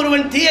எவரேனும்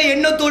ஒருவன் தீய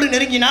எண்ணத்தோடு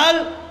நெருங்கினால்,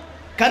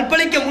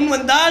 கற்பழிக்க முன்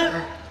வந்தால்,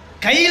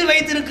 கையில்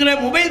வைத்திருக்கிற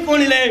மொபைல்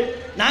போனிலே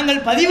நாங்கள்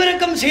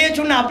பதிவிறக்கம் செய்ய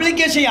சொன்ன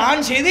அப்ளிகேஷனை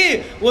ஆன் செய்து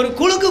ஒரு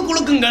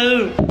குலுக்குங்கள்.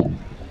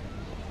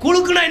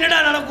 குலுக்குனா என்னடா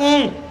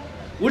நடக்கும்?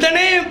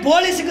 உடனே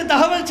போலீஸுக்கு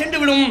தகவல்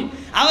சென்றுவிடும்.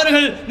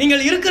 அவர்கள்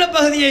நீங்கள் இருக்கிற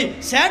பகுதியை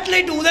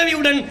சேட்டலைட்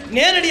உதவியுடன்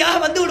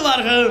நேரடியாக வந்து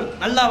விடுவார்கள்.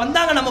 நல்லா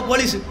வந்தாங்க நம்ம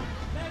போலீஸு,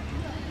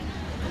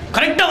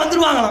 கரெக்டாக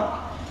வந்துடுவாங்களாம்.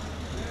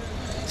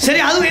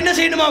 சரி, அதுவும் என்ன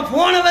செய்யணுமா?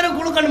 போனை வேற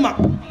குலுக்கணுமா?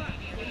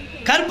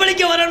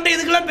 கற்பழிக்க வரன்ட்டு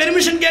இதுக்கெல்லாம்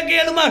பெர்மிஷன் கேட்க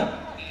இயலுமா?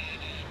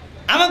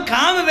 அவன்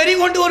காம வெறி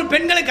கொண்டு ஒரு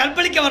பெண்களை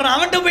கற்பழிக்க வர்றான்.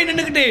 அவன்கிட்ட போய்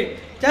நின்றுக்கிட்டு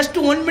ஜஸ்ட்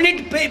 1 minute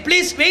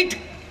ப்ளீஸ் வெயிட்,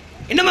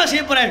 என்னம்மா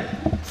செய்ய போகிறேன்?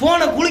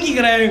 ஃபோனை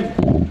குலுக்கிக்கிறேன்.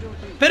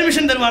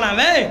 பெர்மிஷன்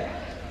தருவானாவே?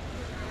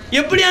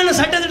 எப்படியான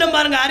சட்டத்திட்டம்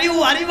பாருங்க.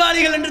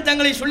 அறிவாளிகள் என்று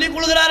தங்களை சொல்லிக்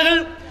கொள்கிறார்கள்.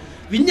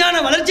 விஞ்ஞான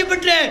வளர்ச்சி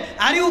பெற்ற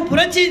அறிவு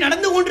புரட்சி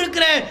நடந்து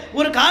கொண்டிருக்கிற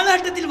ஒரு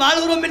காலகட்டத்தில்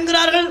வாழ்கிறோம்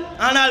என்கிறார்கள்.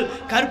 ஆனால்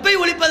கற்பை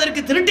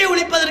ஒழிப்பதற்கு, திருட்டை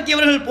ஒழிப்பதற்கு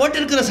இவர்கள்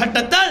போட்டிருக்கிற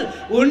சட்டத்தால்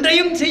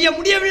ஒன்றையும் செய்ய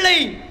முடியவில்லை.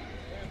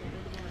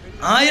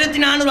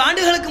 1400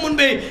 ஆண்டுகளுக்கு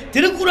முன்பே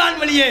திருக்குரான்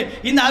வழியே,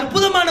 இந்த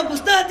அற்புதமான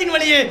புஸ்தகத்தின்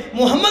வழியே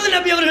முகமது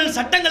நபி அவர்கள்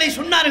சட்டங்களை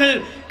சொன்னார்கள்.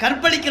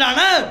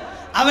 கற்பழிக்கிறானா,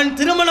 அவன்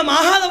திருமணம்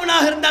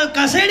ஆகாதவனாக இருந்தால்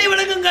கசேடி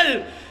வழங்குங்கள்,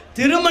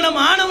 திருமணம்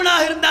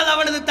ஆனவனாக இருந்தால்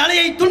அவனது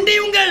தலையை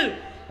துண்டியுங்கள்.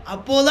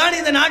 அப்போதான்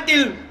இந்த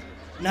நாட்டில்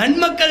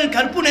நன்மக்கள்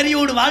கற்பு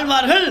நெறியோடு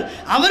வாழ்வார்கள்,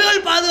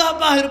 அவர்கள்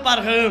பாதுகாப்பாக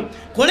இருப்பார்கள்.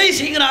 கொலை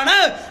செய்கிறானா,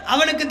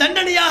 அவனுக்கு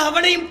தண்டனையாக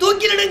அவனையும்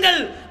தூக்கிலிடுங்கள்,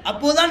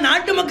 அப்போதான்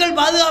நாட்டு மக்கள்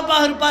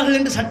பாதுகாப்பாக இருப்பார்கள்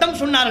என்று சட்டம்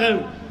சொன்னார்கள்.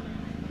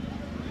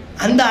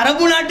 அந்த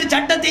அரபு நாட்டு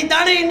சட்டத்தை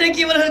தானே இன்றைக்கு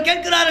இவர்கள்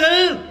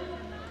கேட்கிறார்கள்.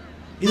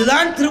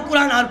 இதுதான்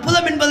திருக்குரான்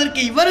அற்புதம் என்பதற்கு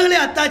இவர்களே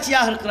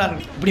அத்தாட்சியாக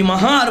இருக்கிறார்கள். இப்படி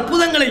மகா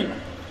அற்புதங்களை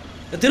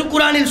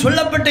திருக்குரானில்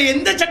சொல்லப்பட்ட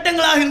எந்த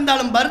சட்டங்களாக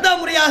இருந்தாலும், பர்தா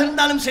முறையாக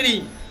இருந்தாலும் சரி,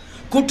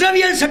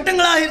 குற்றவியல்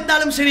சட்டங்களாக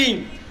இருந்தாலும் சரி,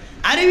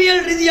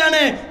 அறிவியல் ரீதியான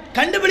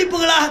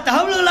கண்டுபிடிப்புகளாக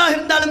தகவல்களாக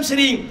இருந்தாலும்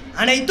சரி,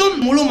 அனைத்தும்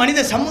முழு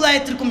மனித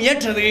சமுதாயத்திற்கும்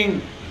ஏற்றது,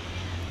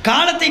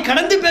 காலத்தை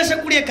கடந்து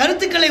பேசக்கூடிய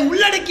கருத்துக்களை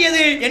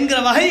உள்ளடக்கியது என்கிற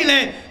வகையில்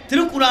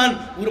திருக்குரான்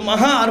ஒரு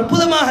மகா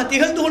அற்புதமாக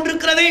திகழ்ந்து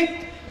கொண்டிருக்கிறது.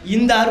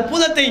 இந்த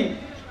அற்புதத்தை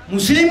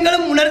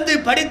முஸ்லிம்களும் உணர்ந்து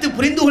படித்து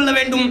புரிந்து கொள்ள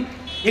வேண்டும்.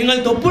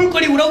 எங்கள் தொப்புள்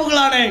கொடி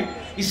உறவுகளான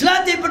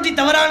இஸ்லாத்தை பற்றி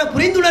தவறான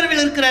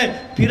புரிந்துணர்வில் இருக்கிற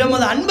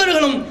பிறமத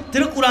அன்பர்களும்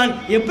திருக்குரான்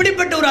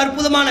எப்படிப்பட்ட ஒரு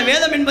அற்புதமான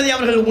வேதம் என்பதை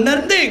அவர்கள்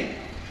உணர்ந்து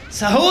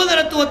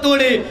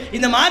சகோதரத்துவத்தோடு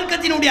இந்த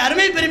மார்க்கத்தினுடைய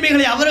அருமை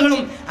பெருமைகளை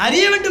அவர்களும்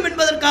அறிய வேண்டும்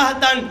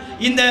என்பதற்காகத்தான்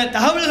இந்த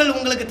தகவல்கள்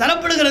உங்களுக்கு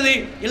தரப்படுகிறது.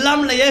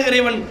 எல்லாம் உள்ள ஏக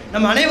இறைவன்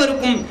நம்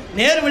அனைவருக்கும்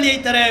நேர்வழியை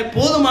தர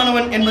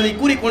போதுமானவன் என்பதை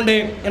கூறிக்கொண்டு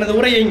எனது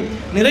உரையை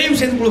நிறைவு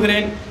செய்து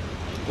கொள்கிறேன்.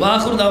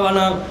 வாஹிரு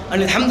தஅவானா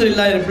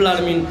அல்ஹம்துலில்லாஹி ரப்பில்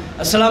ஆலமீன்.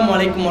 அஸ்ஸலாமு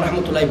அலைக்கும்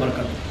வரஹ்மத்துல்லாஹி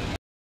வபரகாத்துஹு.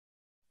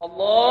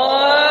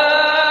 அல்லாஹ்